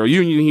Gabrielle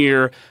Union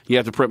here. You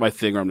have to print my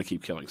thing or I'm going to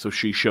keep killing. So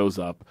she shows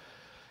up.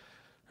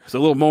 There's a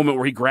little moment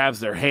where he grabs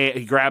her hand.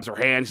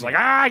 She's like,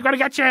 I'm going to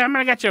get you. I'm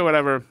going to get you,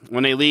 whatever.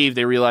 When they leave,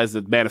 they realize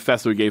the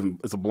manifesto he gave him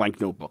is a blank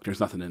notebook. There's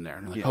nothing in there.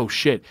 And they're like, oh,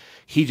 shit.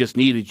 He just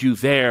needed you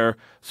there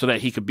so that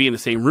he could be in the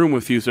same room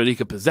with you so that he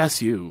could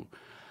possess you.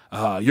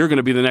 You're going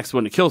to be the next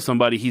one to kill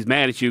somebody. He's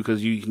mad at you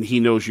because he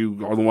knows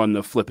you are the one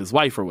to flip his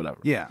wife or whatever.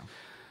 Yeah.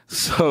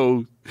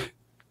 So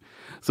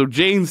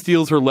Jane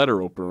steals her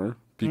letter opener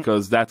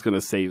because that's going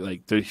to say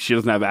like she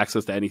doesn't have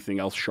access to anything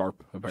else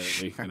sharp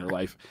apparently in her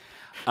life.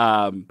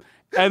 And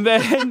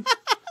then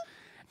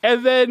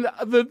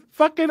the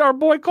fucking our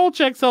boy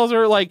Kolchak tells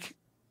her like,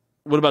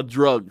 "What about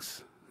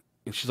drugs?"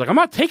 And she's like, "I'm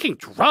not taking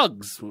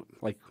drugs."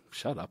 Like,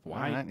 shut up.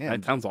 Why? Right, yeah.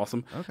 That sounds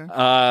awesome. Okay.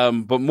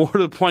 But more to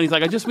the point, he's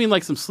like, I just mean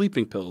like some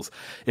sleeping pills.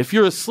 If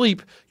you're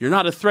asleep, you're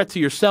not a threat to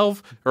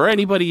yourself or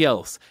anybody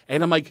else.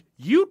 And I'm like,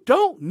 you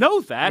don't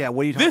know that. Yeah,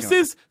 what are you talking This about?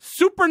 is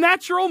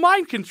supernatural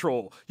mind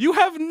control. You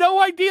have no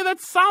idea that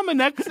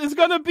Sominex is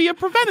going to be a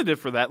preventative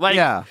for that. Like,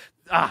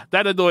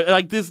 that annoys.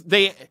 Like this,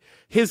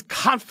 his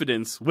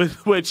confidence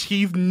with which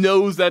he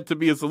knows that to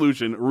be a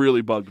solution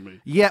really bugged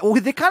me. Yeah, well,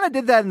 they kind of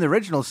did that in the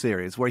original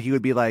series where he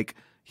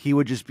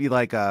would just be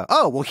like,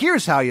 oh, well,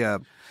 here's how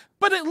you...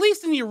 But at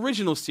least in the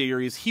original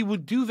series, he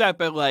would do that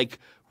by, like,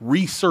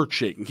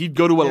 researching. He'd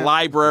go to a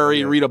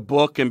library and read a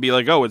book and be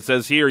like, oh, it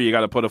says here you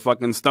got to put a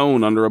fucking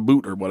stone under a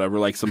boot or whatever,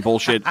 like some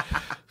bullshit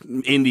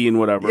Indian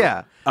whatever.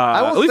 Yeah.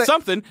 At least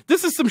something.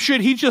 This is some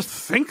shit he just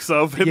thinks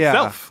of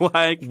himself. Yeah.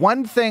 Like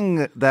one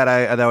thing that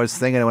I was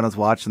thinking when I was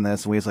watching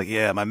this, and he was like,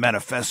 yeah, my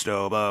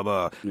manifesto, blah,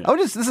 blah. Yeah.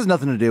 This has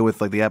nothing to do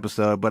with, like, the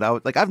episode, but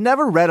I've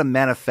never read a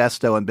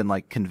manifesto and been,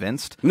 like,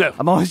 convinced. No.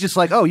 I'm always just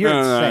like, oh, you're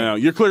insane. No.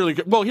 You're clearly...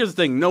 Well, here's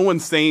the thing. No one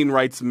sane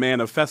writes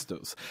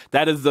manifestos.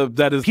 That is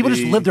people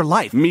just live their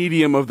life.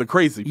 Medium of the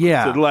crazy person.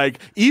 Yeah. Like,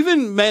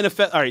 even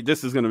manifest... All right,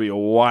 this is going to be a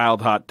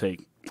wild hot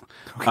take.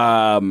 Okay.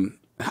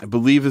 I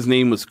believe his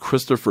name was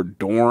Christopher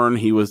Dorn.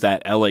 He was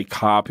that L.A.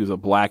 cop. He was a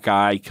black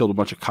guy. He killed a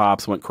bunch of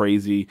cops, went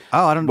crazy.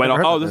 Oh, I don't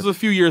know. This was a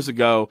few years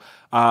ago.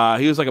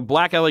 He was like a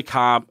black L.A.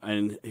 cop,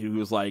 and he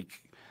was like...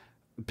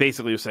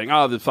 Basically, was saying,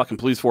 oh, the fucking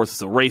police force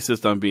is a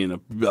racist. I'm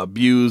being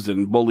abused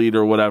and bullied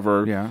or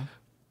whatever. Yeah.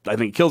 I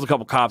think kills a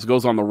couple cops,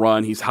 goes on the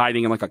run. He's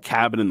hiding in like a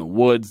cabin in the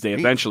woods. They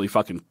eventually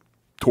fucking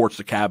torch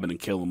the cabin and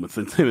kill him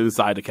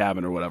inside the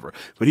cabin or whatever.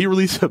 But he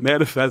released a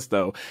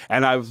manifesto,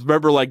 and I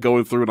remember like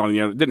going through it on the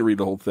internet. Didn't read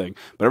the whole thing,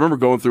 but I remember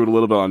going through it a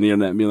little bit on the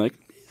internet and being like,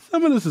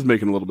 some of this is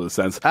making a little bit of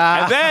sense.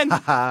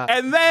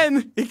 And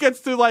then it gets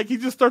to like, he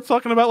just starts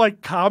talking about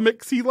like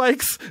comics he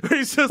likes. Where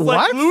he's just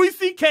like, Louis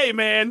C.K.,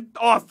 man.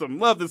 Awesome.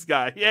 Love this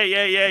guy.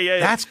 Yeah.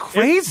 That's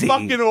crazy. It's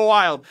fucking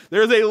wild.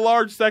 There's a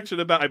large section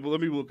about, let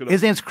me look it up.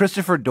 His name's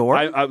Christopher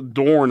Dorn?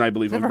 Dorn, I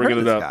believe. I'm bringing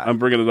it up. I'm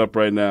bringing it up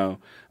right now.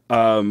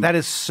 That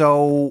is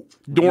so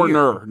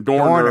Dorner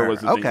was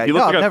his name. Okay. He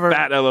looked like a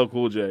fat LL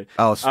Cool J.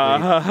 Oh, sweet.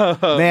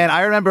 Man,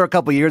 I remember a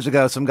couple years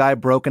ago, some guy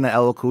broke into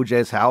LL Cool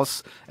J's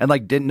house and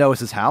like didn't know it was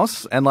his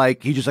house. And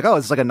like, he just like, oh,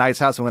 it's like a nice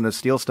house. I'm going to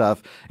steal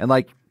stuff. And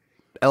like,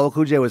 LL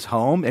Cool J was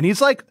home and he's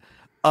like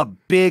a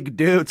big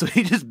dude, so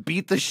he just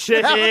beat the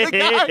shit out of the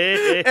guy.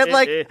 And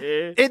like,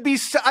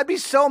 I'd be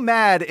so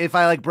mad if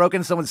I like broke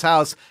into someone's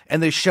house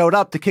and they showed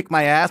up to kick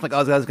my ass. Like, oh,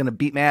 I was gonna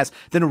beat my ass.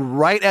 Then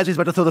right as he's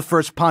about to throw the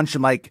first punch,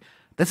 I'm like,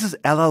 this is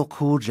LL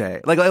Cool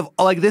J.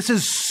 Like this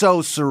is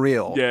so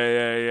surreal.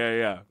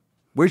 Yeah.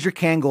 Where's your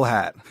Kangol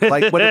hat?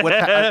 Like, what's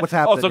happening?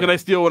 Oh, so can I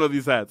steal one of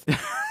these hats?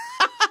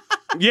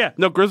 Yeah,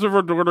 no,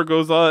 Christopher Dorner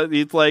goes on.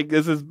 He's like,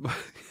 this is...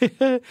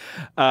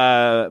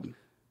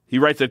 He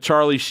writes that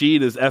Charlie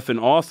Sheen is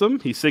effing awesome.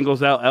 He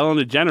singles out Ellen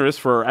DeGeneres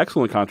for her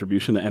excellent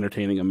contribution to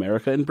entertaining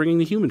America and bringing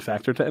the human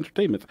factor to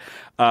entertainment.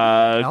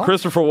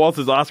 Christopher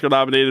Waltz's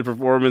Oscar-nominated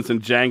performance in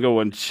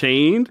Django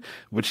Unchained,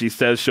 which he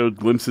says showed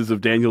glimpses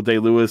of Daniel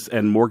Day-Lewis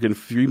and Morgan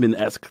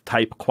Freeman-esque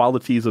type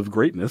qualities of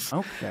greatness.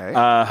 Okay.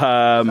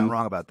 I'm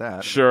wrong about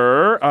that.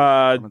 Sure.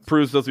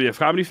 Proves those to be a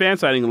comedy fan,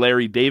 citing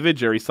Larry David,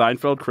 Jerry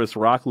Seinfeld, Chris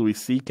Rock, Louis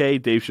C.K.,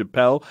 Dave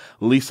Chappelle,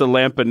 Lisa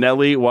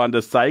Lampanelli,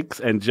 Wanda Sykes,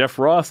 and Jeff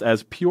Ross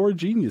as pure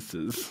geniuses.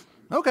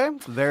 Okay.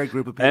 Very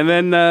group of people. And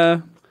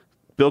then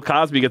Bill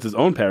Cosby gets his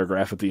own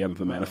paragraph at the end of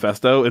the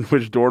manifesto in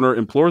which Dorner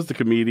implores the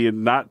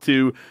comedian not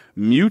to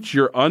mute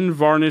your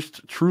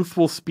unvarnished,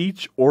 truthful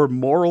speech or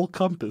moral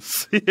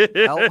compass. Whoops.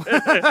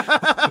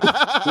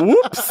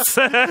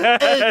 Oh,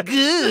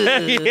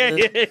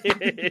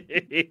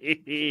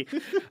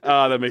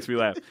 that makes me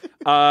laugh.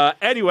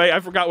 Anyway, I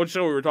forgot what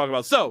show we were talking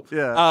about. So,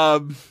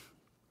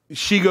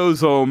 she goes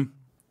home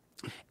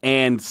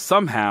and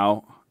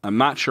somehow... I'm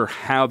not sure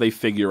how they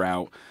figure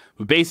out.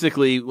 But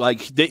basically,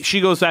 like, she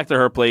goes back to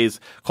her place.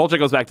 Kolchak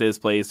goes back to his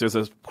place. There's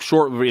a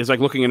short, he's like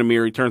looking in a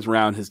mirror. He turns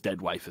around. His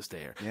dead wife is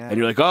there. Yeah. And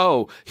you're like,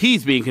 oh,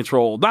 he's being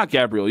controlled, not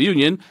Gabrielle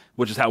Union,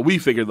 which is how we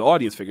figure, the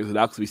audience figures it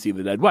out because we see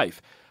the dead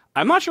wife.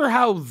 I'm not sure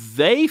how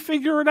they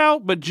figure it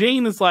out, but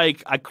Jane is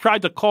like, I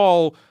tried to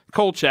call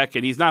Kolchak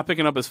and he's not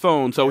picking up his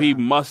phone, so he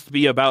must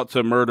be about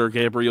to murder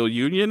Gabrielle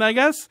Union, I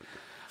guess.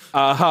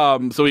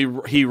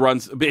 So he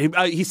runs.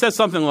 He says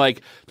something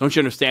like, "Don't you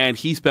understand?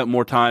 He spent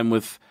more time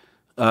with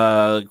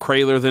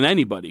Kraler than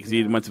anybody because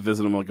he went to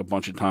visit him like a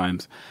bunch of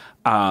times."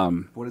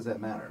 What does that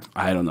matter?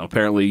 I don't know.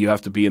 Apparently, you have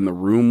to be in the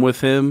room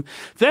with him.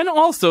 Then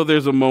also,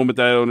 there's a moment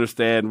that I don't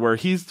understand where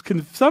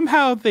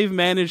somehow they've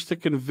managed to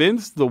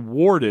convince the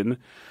warden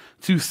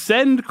to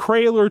send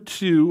Kraler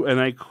to, and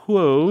I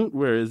quote,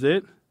 where is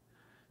it?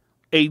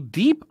 A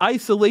deep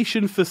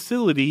isolation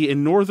facility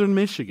in northern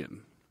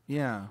Michigan.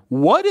 Yeah.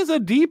 What is a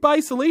deep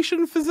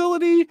isolation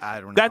facility?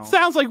 I don't know. That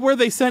sounds like where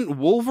they sent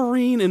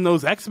Wolverine in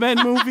those X-Men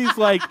movies.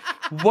 Like,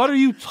 what are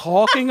you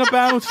talking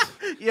about?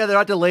 Yeah, they're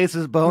out to lace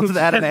his bones with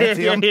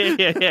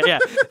adamantium. Yeah.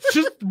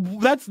 Just,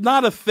 that's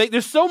not a thing.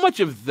 There's so much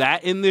of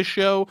that in this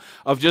show,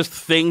 of just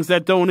things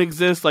that don't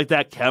exist, like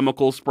that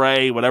chemical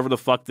spray, whatever the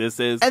fuck this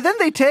is. And then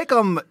they take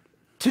them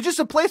to just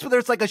a place where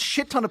there's like a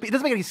shit ton of people. It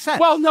doesn't make any sense.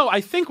 Well, no,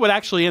 I think what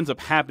actually ends up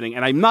happening,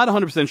 and I'm not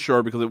 100%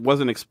 sure because it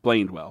wasn't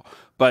explained well,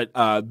 but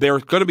they're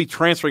going to be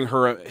transferring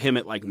him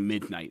at like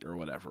midnight or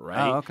whatever,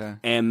 right? Oh, okay.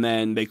 And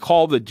then they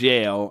call the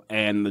jail,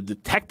 and the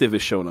detective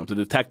is showing up. The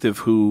detective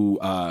who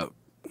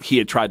he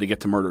had tried to get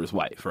to murder his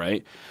wife,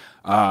 right?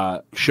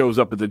 Shows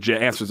up at the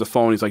jail, answers the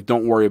phone. He's like,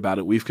 "Don't worry about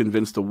it. We've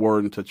convinced the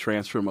warden to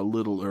transfer him a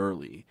little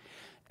early."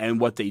 And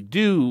what they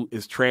do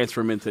is transfer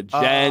him into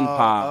Gen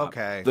Pop.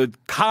 Okay. The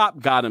cop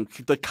got him.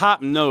 The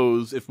cop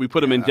knows if we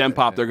put him in Gen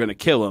Pop, they're going to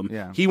kill him.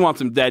 Yeah. He wants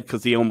him dead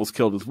because he almost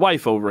killed his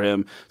wife over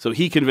him. So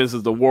he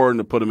convinces the warden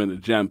to put him into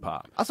Gen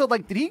Pop. Also,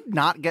 like, did he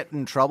not get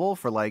in trouble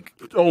for like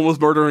Almost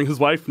murdering his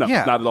wife? No,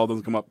 Yeah. not at all.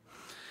 Doesn't come up.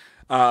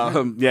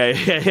 Yeah.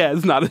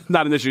 It's not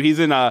an issue. He's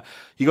in.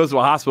 He goes to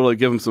a hospital to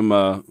give him some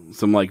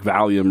like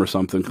Valium or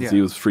something because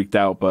he was freaked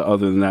out. But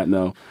other than that,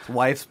 no. his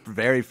wife's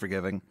very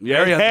forgiving?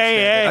 Yeah,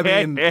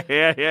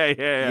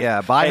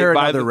 Yeah, buy her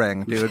another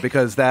ring, dude,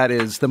 because that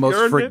is the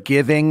most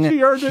forgiving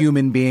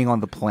human being on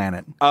the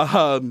planet.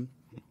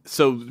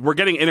 So we're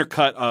getting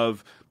intercut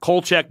of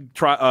Kolchak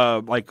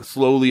like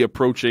slowly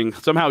approaching.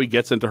 Somehow he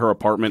gets into her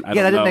apartment. I don't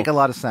know. That didn't make a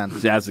lot of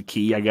sense. He has a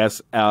key, I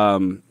guess.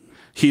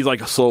 He's like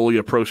slowly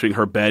approaching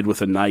her bed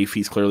with a knife.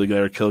 He's clearly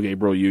there to kill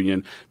Gabrielle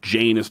Union.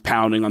 Jane is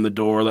pounding on the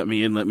door, let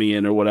me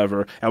in, or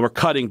whatever. And we're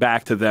cutting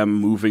back to them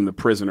moving the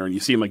prisoner. And you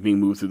see him like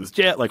being moved through this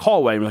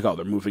hallway. And we're like, oh,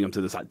 they're moving him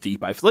to this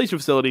deep isolation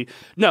facility.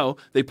 No,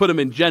 they put him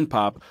in Gen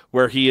Pop,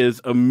 where he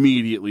is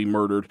immediately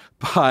murdered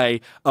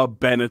by a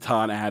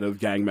Benetton ad of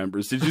gang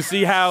members. Did you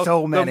see how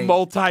So many. the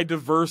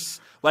multi-diverse...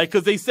 Like,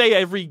 because they say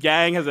every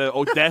gang has a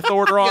death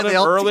order on they it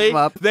all early. team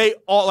up. They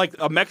all, like,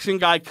 a Mexican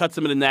guy cuts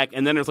him in the neck,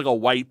 and then there's like a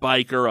white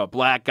biker, a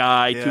black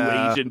guy, two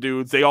Asian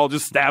dudes. They all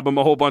just stab him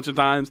a whole bunch of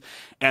times.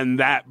 And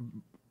that,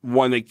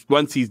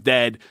 once he's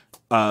dead,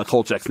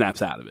 Kolchak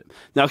snaps out of it.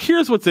 Now,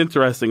 here's what's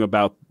interesting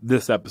about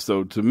this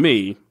episode to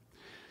me.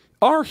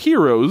 Our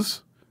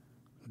heroes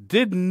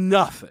did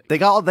nothing. They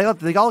all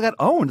got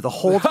owned the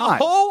whole time.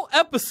 The whole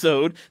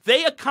episode,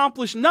 they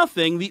accomplished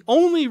nothing. The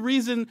only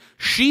reason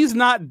she's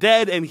not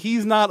dead and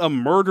he's not a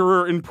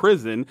murderer in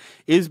prison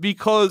is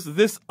because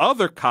this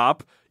other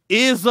cop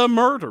is a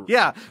murderer.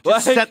 Yeah,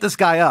 just set this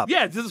guy up.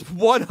 Yeah, just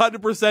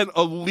 100%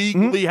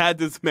 illegally had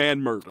this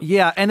man murdered.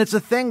 Yeah, and it's a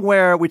thing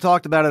where we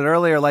talked about it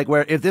earlier, like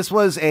where if this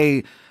was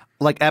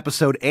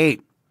episode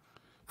 8,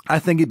 I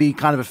think it'd be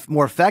kind of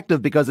more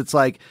effective because it's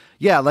like,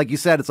 yeah, like you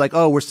said, it's like,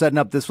 oh, we're setting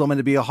up this woman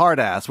to be a hard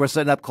ass. We're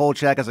setting up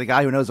Kolchak as a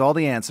guy who knows all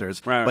the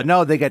answers. Right. But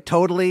no, they get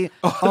totally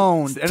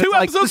owned. And Two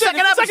it's episodes like,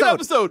 the second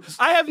episode.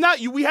 I have not.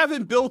 We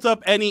haven't built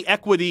up any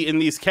equity in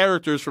these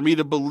characters for me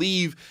to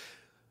believe.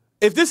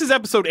 If this is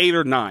episode 8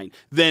 or 9,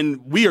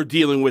 then we are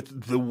dealing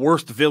with the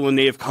worst villain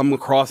they have come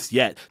across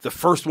yet. The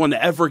first one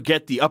to ever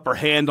get the upper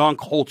hand on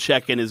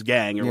Kolchak and his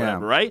gang or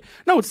whatever, right?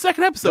 No, it's the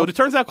second episode. Nope. It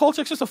turns out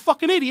Kolchak's just a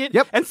fucking idiot.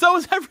 Yep. And so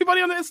is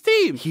everybody on this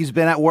team. He's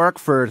been at work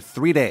for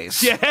 3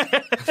 days. Yeah.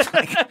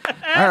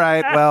 All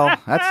right, well,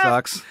 that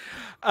sucks.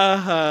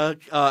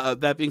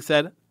 That being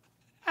said,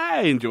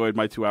 I enjoyed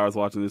my 2 hours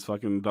watching this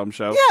fucking dumb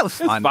show. Yeah, it was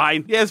fun. It's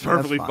fine. Yeah, it's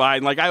perfectly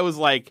fine. Like, I was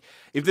like,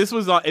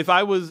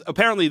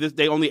 apparently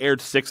they only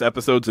aired 6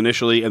 episodes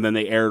initially, and then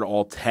they aired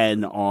all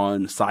 10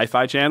 on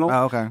Sci-Fi Channel.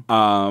 Oh, okay.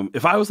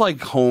 If I was like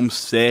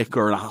homesick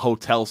or in a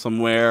hotel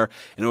somewhere,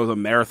 and it was a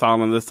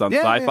marathon on this on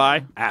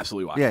Sci-Fi,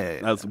 absolutely watch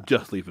it. I was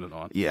just leaving it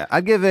on. Yeah,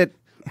 I give it,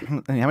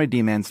 how many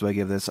D-Mans do I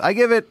give this? I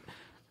give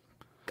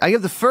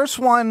the first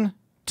one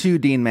 2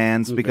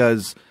 Dean-Mans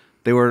because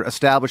they were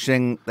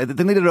establishing, they did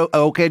an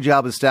okay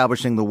job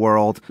establishing the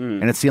world,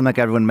 and it seemed like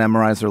everyone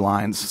memorized their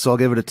lines. So I'll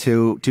give it a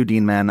 2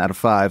 Dean-Man out of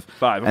 5.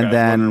 5, okay. And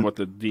then, I'm wondering what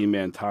the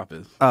Dean-Man top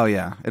is. Oh,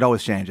 yeah, it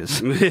always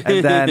changes. And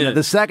then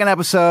the second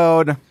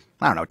episode,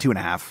 I don't know,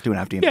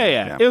 2.5 Dean-Man.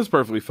 Yeah, it was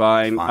perfectly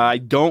fine. I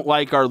don't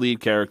like our lead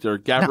character.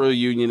 Gabrielle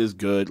Union is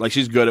good. Like,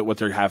 she's good at what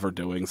they have her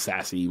doing,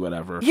 sassy,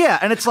 whatever. Yeah,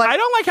 and it's like, I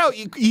don't like how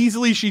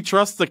easily she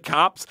trusts the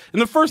cops.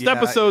 In the first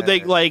episode,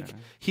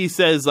 he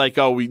says like,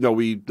 "Oh,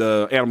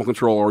 the animal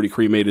control already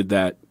cremated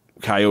that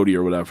coyote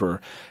or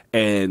whatever,"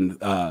 and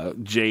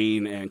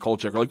Jane and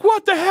Kolchak are like,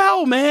 "What the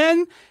hell,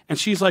 man?" And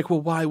she's like, "Well,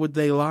 why would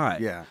they lie?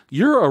 Yeah,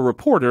 you're a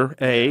reporter,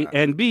 A,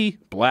 and B,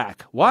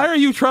 black. Why are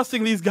you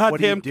trusting these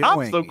goddamn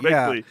cops so quickly?"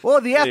 Yeah.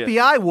 Well, the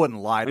FBI wouldn't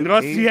lie to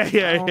me.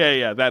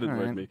 Yeah. That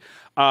annoyed me.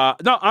 No,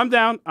 I'm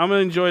down. I'm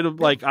gonna enjoy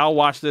I'll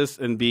watch this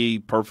and be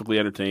perfectly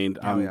entertained.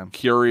 I'm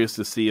curious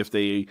to see if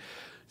they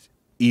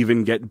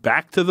even get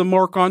back to the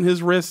mark on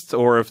his wrists,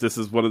 or if this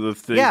is one of the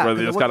things where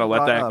they just kind of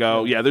let that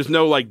go. Yeah, there's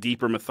no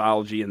deeper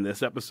mythology in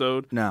this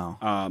episode. No.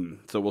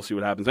 So we'll see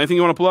what happens. Anything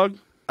you want to plug?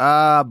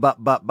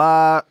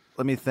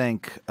 Let me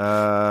think.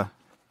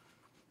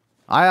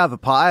 I have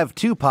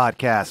 2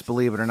 podcasts,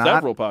 believe it or not.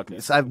 Several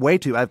podcasts. I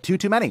have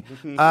too many.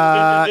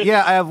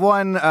 I have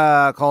one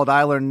called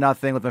I Learn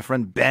Nothing with my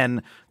friend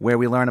Ben, where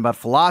we learn about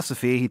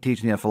philosophy. He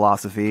teaches me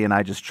philosophy, and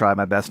I just try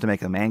my best to make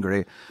him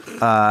angry.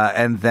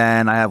 And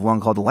then I have one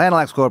called the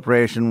Landlax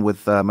Corporation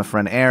with my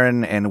friend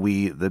Aaron, and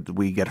we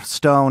get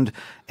stoned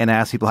and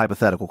ask people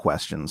hypothetical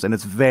questions, and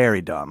it's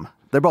very dumb.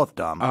 They're both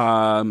dumb.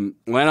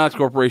 Landlax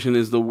Corporation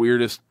is the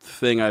weirdest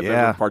thing I've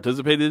ever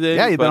participated in.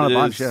 Yeah, you've been on a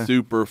bunch. It's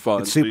super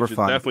fun. It's super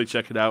fun. Definitely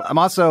check it out.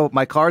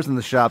 My car's in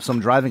the shop, so I'm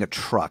driving a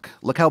truck.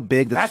 Look how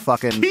big this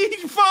fucking key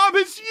fob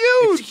is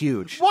huge. It's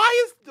huge.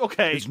 Why is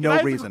There's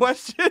no reason.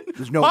 Question.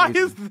 There's no why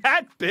reason. is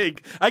that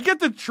big? I get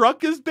the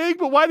truck is big,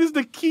 but why does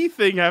the key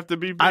thing have to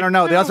be big? I don't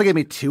know. They also gave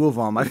me 2 of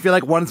them. I feel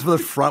like one's for the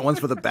front, one's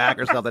for the back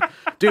or something.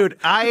 Dude,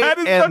 that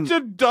is such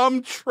a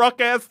dumb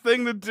truck ass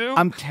thing to do.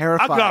 I'm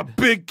terrified. I got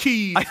big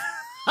keys.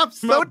 I'm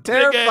so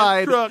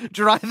terrified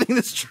driving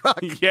this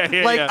truck.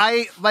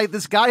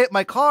 This guy hit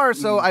my car,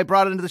 so I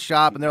brought it into the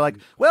shop, and they're like,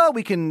 "Well,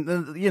 we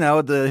can,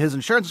 his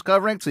insurance is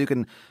covering it, so you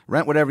can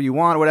rent whatever you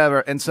want, or whatever."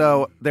 And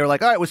so they were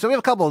like, "All right, so we have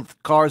a couple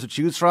of cars to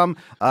choose from.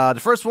 The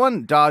first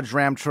one, Dodge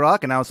Ram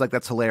truck," and I was like,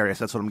 "That's hilarious.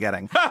 That's what I'm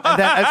getting." And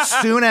then as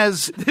soon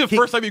as the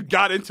first time you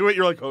got into it,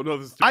 you're like, "Oh no,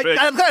 this is too big."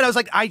 I was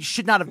like, "I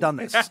should not have done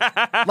this.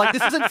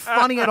 This isn't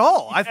funny at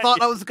all. I thought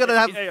I was gonna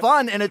have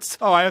fun, and it's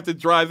I have to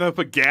drive up,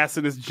 put gas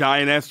in this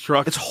giant ass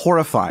truck." It's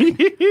horrifying.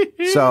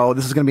 So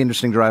this is going to be an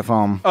interesting drive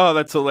home. Oh,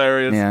 that's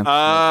hilarious.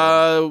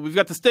 Yeah. We've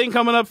got the Sting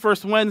coming up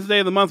first Wednesday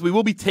of the month. We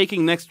will be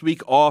taking next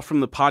week off from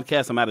the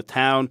podcast. I'm out of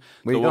town.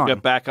 Where we'll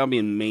get back. I'll be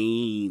in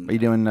Maine. Are you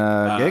doing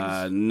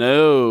gigs?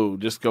 No,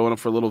 just going up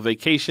for a little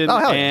vacation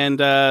and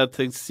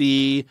to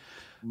see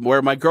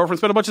where my girlfriend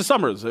spent a bunch of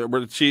summers.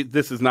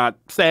 This is not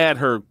sad.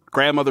 Her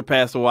grandmother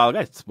passed a while ago.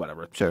 It's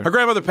whatever. Sure. Her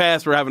grandmother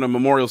passed. We're having a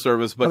memorial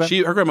service, but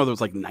her grandmother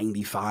was like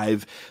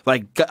 95.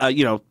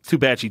 Too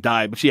bad she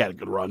died, but she had a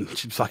good run.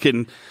 She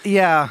fucking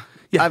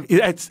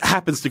it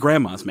happens to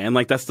grandmas, man.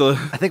 Like that's the.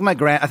 I think my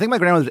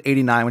grandmother was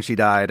 89 when she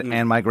died,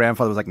 and my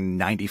grandfather was like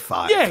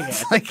 95. Yeah.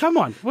 It's like, come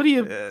on, what do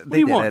you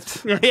want?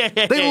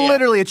 They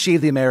literally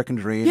achieved the American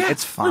dream. Yeah,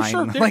 it's fine.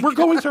 For sure. We're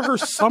going to her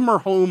summer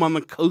home on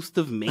the coast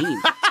of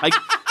Maine. Like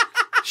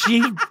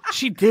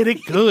she did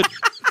it good.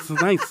 It's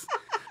nice.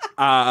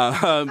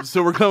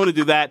 So we're going to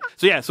do that.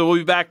 So we'll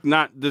be back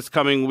not this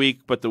coming week,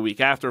 but the week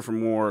after for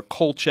more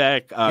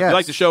Kolchak. If you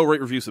like the show,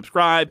 rate, review,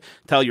 subscribe,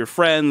 tell your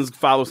friends,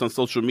 follow us on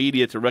social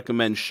media to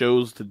recommend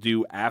shows to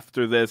do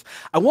after this.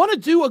 I want to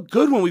do a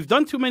good one. We've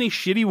done too many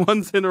shitty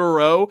ones in a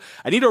row.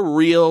 I need a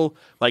real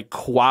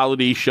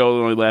quality show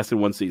that only lasted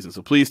one season.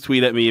 So please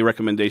tweet at me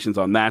recommendations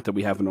on that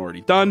we haven't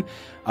already done.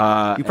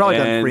 You've probably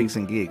done Freaks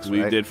and Geeks,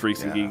 right? We did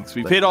Freaks and Geeks.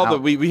 We've hit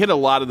we hit a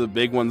lot of the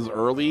big ones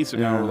early, so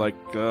now we're like,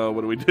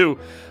 what do we do?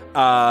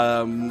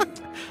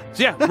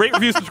 Rate,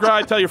 review,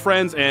 subscribe, tell your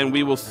friends, and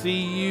we will see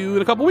you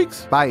in a couple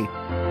weeks. Bye.